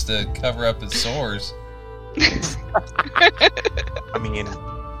salves to cover up his sores. I mean,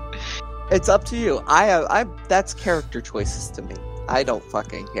 It's up to you. I that's character choices to me. I don't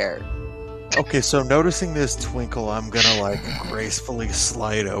fucking care. okay, so noticing this twinkle, I'm gonna like gracefully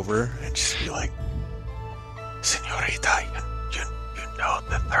slide over and just be like, Senorita, you know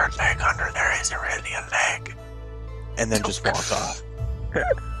the third leg under there isn't really a leg. And then just walk off.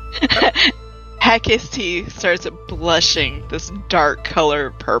 Hecate starts blushing this dark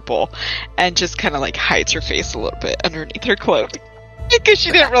color purple and just kind of like hides her face a little bit underneath her cloak because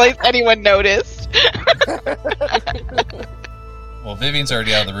she didn't realize anyone noticed. Well, Vivian's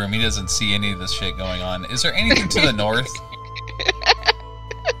already out of the room. He doesn't see any of this shit going on. Is there anything to the north?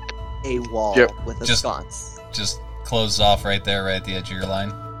 A wall Yep. with a Just- sconce. Just closed off right there, right at the edge of your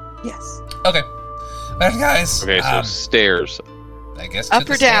line. Yes. Okay. Alright, guys. Okay, so stairs. I guess to Up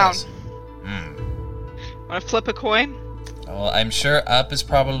the or down? stairs. Want to flip a coin? Well, I'm sure up is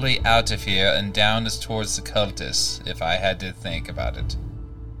probably out of here, and down is towards the cultists, if I had to think about it.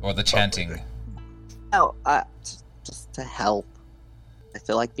 Or the chanting. Oh, just to help. I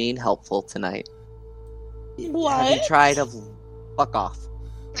feel like being helpful tonight. Have you What? tried to fuck off?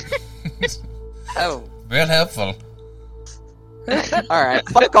 Oh. Real helpful. Alright,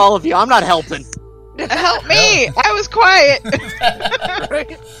 fuck all of you. I'm not helping. Help me! I was quiet.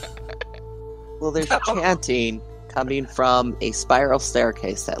 Well, there's chanting coming from a spiral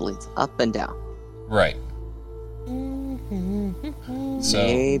staircase that leads up and down. Right. So,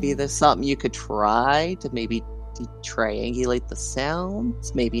 Maybe there's something you could try to maybe triangulate the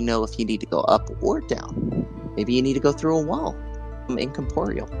sounds. Maybe know if you need to go up or down. Maybe you need to go through a wall.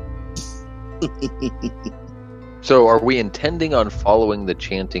 Incorporeal. So are we intending on following the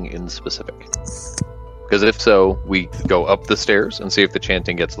chanting in specific? Because if so, we go up the stairs and see if the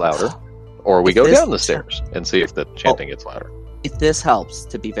chanting gets louder. Or we If go this- down the stairs and see if the chanting gets louder. If this helps,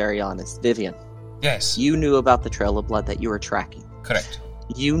 to be very honest, Vivian, Yes. you knew about the trail of blood that you were tracking. Correct.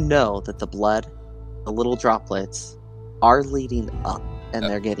 You know that the blood, the little droplets, are leading up, and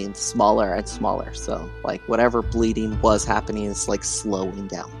they're getting smaller and smaller. So, like, whatever bleeding was happening is, like, slowing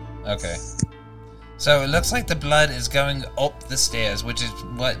down. Okay. So it looks like the blood is going up the stairs, which is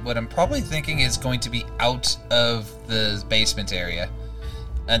what I'm probably thinking is going to be out of the basement area.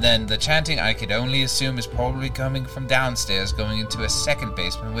 And then the chanting, I could only assume, is probably coming from downstairs, going into a second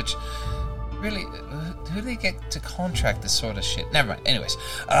basement, which really, who do they get to contract this sort of shit? Never mind. Anyways,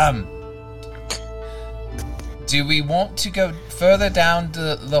 do we want to go further down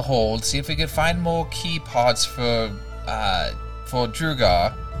the hold, see if we could find more key parts for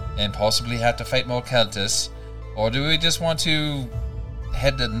Drugar, and possibly have to fight more Keltis, or do we just want to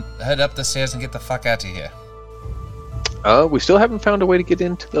head up the stairs and get the fuck out of here? We still haven't found a way to get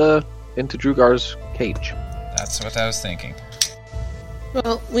into Drugar's cage. That's what I was thinking.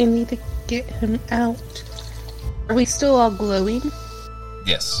 Well, we need to get him out. Are we still all glowing?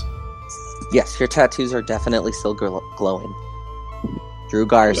 Yes. Yes, your tattoos are definitely still glowing.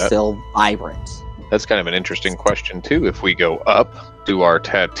 Drugar is still vibrant. That's kind of an interesting question, too. If we go up, do our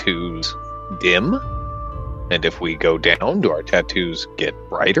tattoos dim? And if we go down, do our tattoos get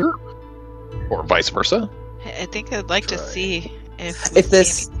brighter? Or vice versa? I think I'd like to see if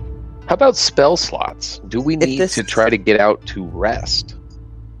this... How about spell slots? Do we need to try to get out to rest?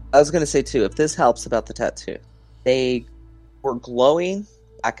 I was going to say, too, if this helps about the tattoo, they were glowing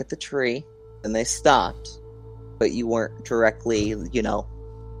back at the tree, and they stopped, but you weren't directly,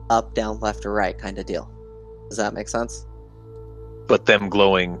 up, down, left, or right kind of deal. Does that make sense? But them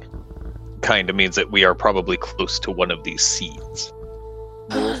glowing kind of means that we are probably close to one of these seeds.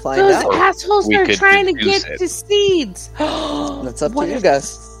 We'll find Those out. assholes We are could trying to deduce get it. to seeds. That's up What to you if-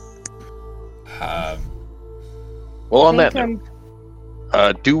 guys. Well, on that think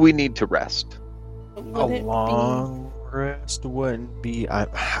note, do we need to rest? A Would it be- long rest wouldn't be.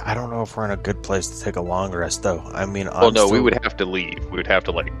 I don't know if we're in a good place to take a long rest, though. I mean, Well, no, we would have to leave. We would have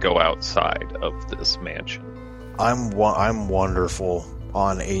to go outside of this mansion. I'm wonderful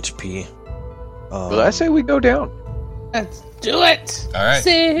on HP. But I say we go down. Let's do it. All right.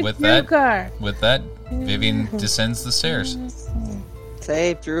 Save With that, Drugar. Vivian descends the stairs.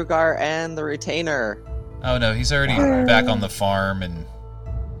 Save Drugar and the retainer. Oh no, he's already back on the farm, and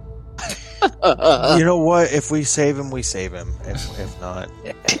You know what? If we save him, we save him. If not,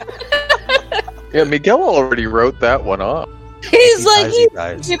 Yeah, Miguel already wrote that one off. He's like, he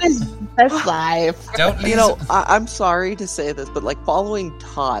dies. he's his best life. don't leave. I'm sorry to say this, but following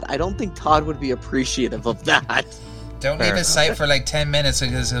Todd, I don't think Todd would be appreciative of that. Don't leave his site for 10 minutes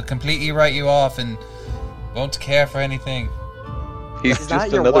because he'll completely write you off and won't care for anything. He's It's not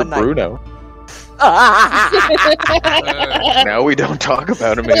just your another one night- Bruno. Now we don't talk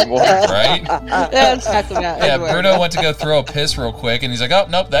about him anymore. Right? Let's talk about Yeah, Edward. Bruno went to go throw a piss real quick, and he's like, oh,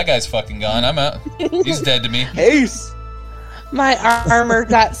 nope, that guy's fucking gone. I'm out. He's dead to me. Ace! My armor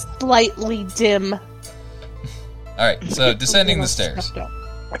got slightly dim. Alright, so descending the stairs.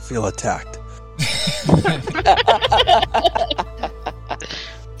 I feel attacked.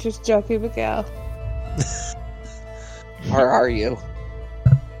 Just joking, Miguel. Or are you?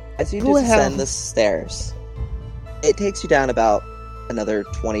 As you Go ahead. descend the stairs, it takes you down about another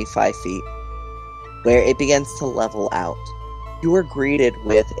 25 feet, where it begins to level out. You are greeted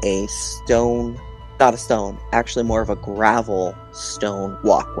with a stone, not a stone, actually more of a gravel stone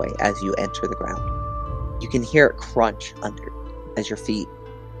walkway as you enter the ground. You can hear it crunch under as your feet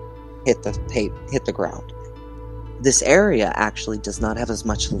hit the ground. This area actually does not have as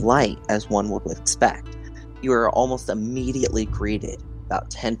much light as one would expect. You are almost immediately greeted about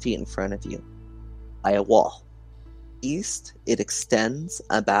 10 feet in front of you by a wall. East, it extends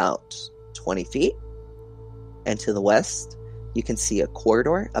about 20 feet. And to the west, you can see a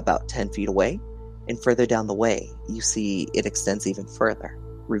corridor about 10 feet away. And further down the way, you see it extends even further,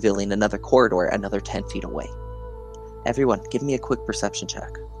 revealing another corridor another 10 feet away. Everyone, give me a quick perception check.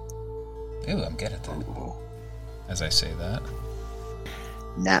 Ooh, I'm good at that. As I say that.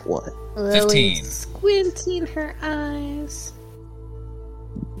 Nat 1. 15. Squinting her eyes.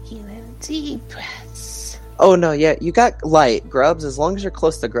 Taking in deep breaths. Oh no, yeah, you got light. Grubs, as long as you're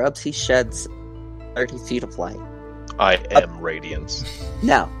close to Grubs, he sheds 30 feet of light. I am Radiance.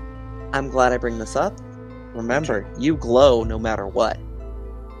 Now, I'm glad I bring this up. Remember, you glow no matter what.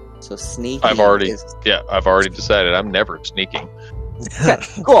 So sneaking I've already is... decided I'm never sneaking.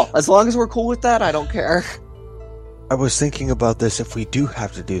 Okay, cool. As long as we're cool with that, I don't care. I was thinking about this. If we do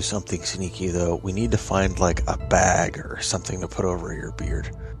have to do something sneaky, though, we need to find a bag or something to put over your beard.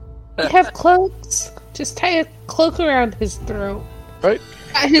 They have cloaks. Just tie a cloak around his throat. Right?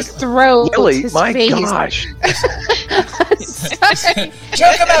 Not his throat. Lily, his my face. gosh. Sorry.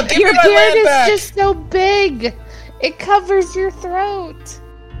 Choke him out! Give me Your my beard land is back! just so big. It covers your throat.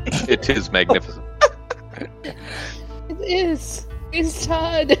 It is magnificent. It is. It's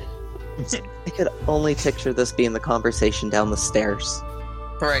Todd. I could only picture this being the conversation down the stairs.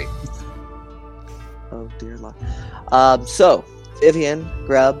 Right. Oh dear Lord. So, Vivian,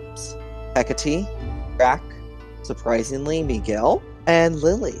 Grubbs, Hecate, Drac, surprisingly, Miguel, and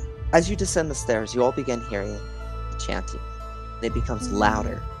Lily. As you descend the stairs, you all begin hearing chanting. It becomes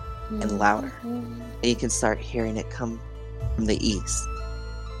louder and louder. And you can start hearing it come from the east.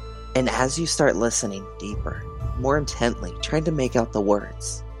 And as you start listening deeper, more intently, trying to make out the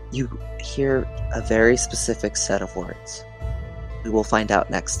words, you hear a very specific set of words. We will find out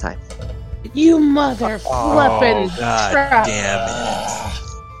next time. You mother flippin' God truck. damn it.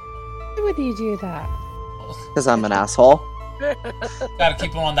 Why would you do that? Because I'm an asshole. Gotta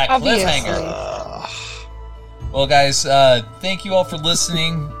keep him on that Obviously. cliffhanger. Well, guys, thank you all for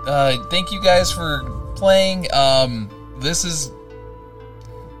listening. Thank you guys for playing. This is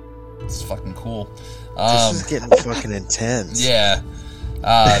fucking cool. This is getting fucking intense. Yeah.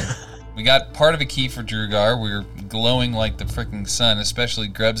 We got part of a key for Drugar. We're glowing like the freaking sun, especially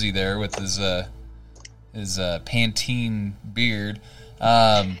Grubsy there with his Pantene beard.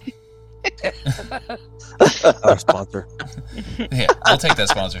 Our sponsor. Yeah, we'll take that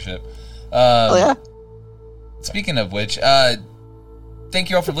sponsorship. Oh yeah. Speaking of which, thank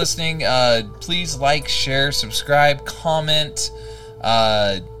you all for listening. Please like, share, subscribe, comment.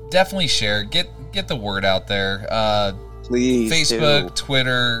 Definitely share. Get the word out there. Please Facebook, do.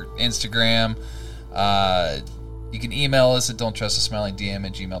 Twitter, Instagram. You can email us at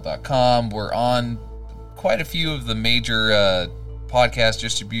don'ttrustsmilingdm@gmail.com. We're on quite a few of the major podcast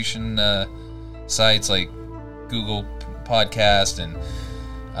distribution sites like Google Podcast and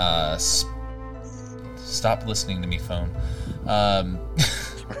stop listening to me, phone.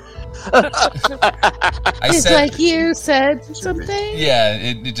 It's like you said something. Yeah,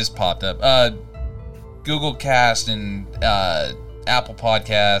 it just popped up. Google Cast and Apple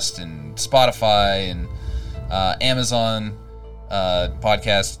Podcast and Spotify and Amazon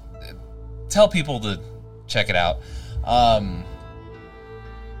Podcast. Tell people to check it out.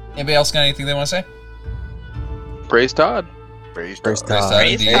 Anybody else got anything they want to say? Praise Todd. Praise Praise God. God. Todd,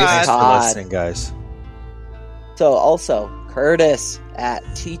 Praise indeed. God. Thanks for Todd. listening, guys. So also, Curtis at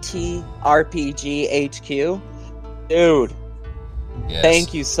TTRPGHQ. Dude, Yes.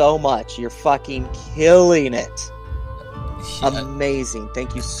 thank you so much. You're fucking killing it. Yeah, Amazing.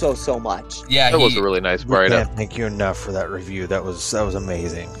 Thank you so much. yeah, That was a really nice We write-up. can't thank you enough for that review. That was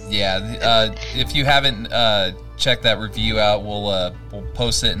amazing. yeah. If you haven't checked that review out, we'll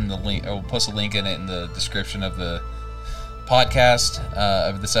post it in the link. Or we'll post a link in it in the description of the podcast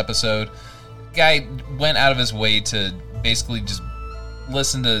of this episode. Guy went out of his way to basically just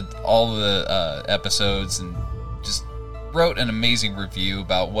listen to all the episodes and just wrote an amazing review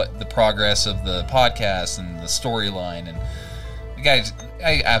about what the progress of the podcast and the storyline, and the guy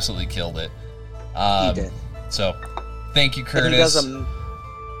absolutely killed it. He did. So, thank you, And Curtis. he does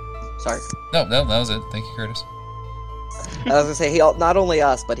sorry. No, that was it. Thank you, Curtis. I was gonna say, he not only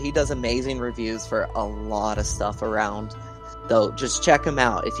us, but he does amazing reviews for a lot of stuff around. So just check him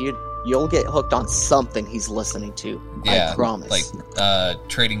out. You'll get hooked on something he's listening to. Yeah, I promise. like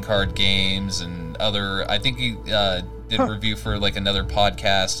trading card games and other. I think he did a review for like another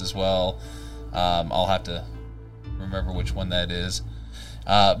podcast as well. I'll have to remember which one that is.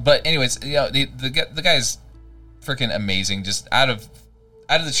 But anyways, the guy's freaking amazing. Just out of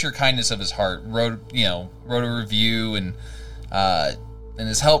the sheer kindness of his heart, wrote a review and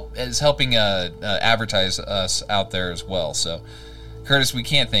is helping advertise us out there as well. So, Curtis, we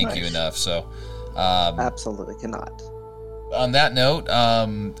can't thank you enough. So, Absolutely cannot. on that note,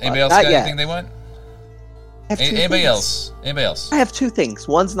 anybody else not got yet. anything they want? I have two Anybody things. else? Anybody else? I have two things.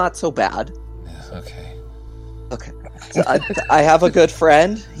 One's not so bad. Okay. Okay. So I have a good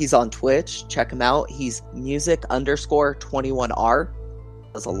friend. He's on Twitch. Check him out. He's music_21R.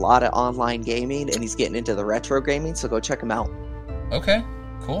 Does a lot of online gaming, and he's getting into the retro gaming, so go check him out. Okay.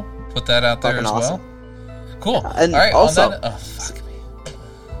 Cool. Put that out there Fucking as awesome. well. Cool. And All right. also- on that, oh fuck me.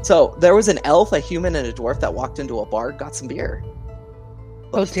 So there was an elf, a human, and a dwarf that walked into a bar, got some beer.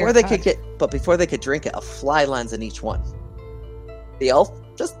 But Oh, before dear they could before they could drink it, a fly lands in each one. The elf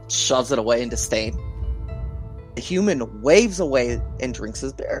just shoves it away in disdain. The human waves away and drinks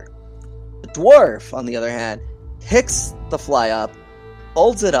his beer. The dwarf, on the other hand, picks the fly up,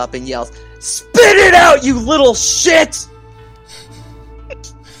 holds it up, and yells, "Spit it out, you little shit!"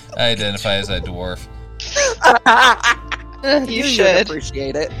 I identify as a dwarf. You should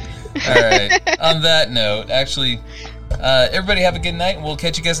appreciate it. All right. On that note, actually, everybody have a good night, and we'll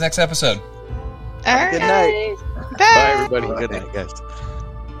catch you guys next episode. Good night. Bye, everybody. Good night, guys.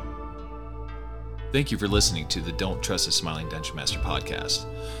 Thank you for listening to the Don't Trust the Smiling Dungeon Master podcast.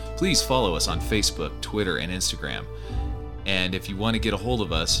 Please follow us on Facebook, Twitter, and Instagram. And if you want to get a hold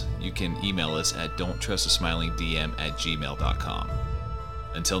of us, you can email us at don'ttrustasmilingdm@gmail.com.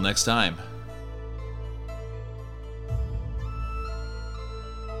 Until next time.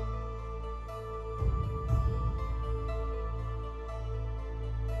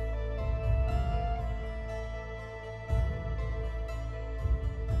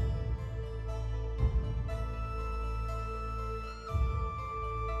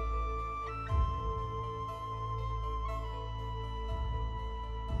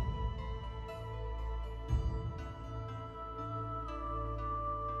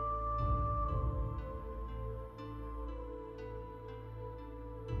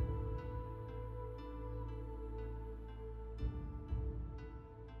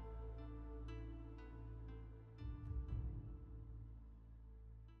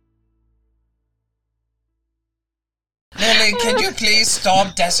 Lily, can you please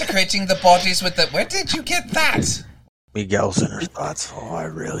stop desecrating the bodies with the... Where did you get that? Miguel's in her thoughts. Oh, I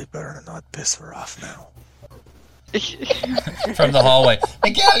really better not piss her off now. From the hallway.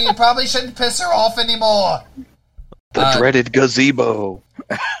 Miguel, you probably shouldn't piss her off anymore. The dreaded gazebo.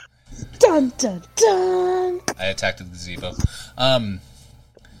 Dun dun dun. I attacked the gazebo.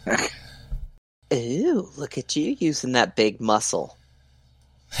 Ooh, look at you using that big muscle.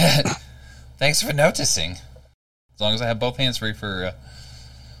 Thanks for noticing. As long as I have both hands free for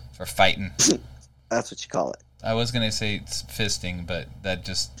fighting. That's what you call it. I was gonna say it's fisting, but that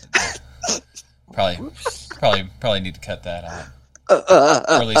just probably need to cut that out.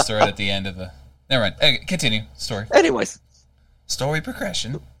 Or at least throw it at the end of the. Never mind. Okay, continue. Story. Anyways. Story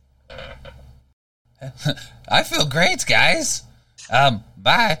progression. I feel great, guys.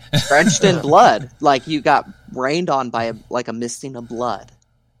 Bye. Drenched in blood, like you got rained on by a misting of blood.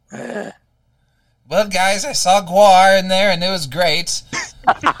 Well, guys, I saw Guar in there, and it was great.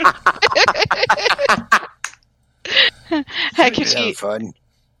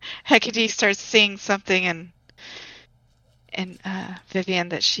 Hecate starts seeing something in Vivian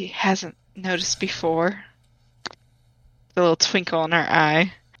that she hasn't noticed before. The little twinkle in her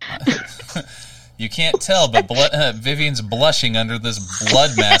eye. You can't tell, but Vivian's blushing under this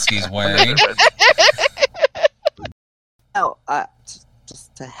blood mask he's wearing. Oh,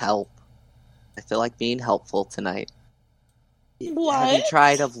 just to help. I feel like being helpful tonight. What? Have you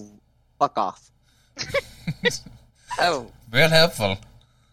tried to fuck off? Oh. Real helpful.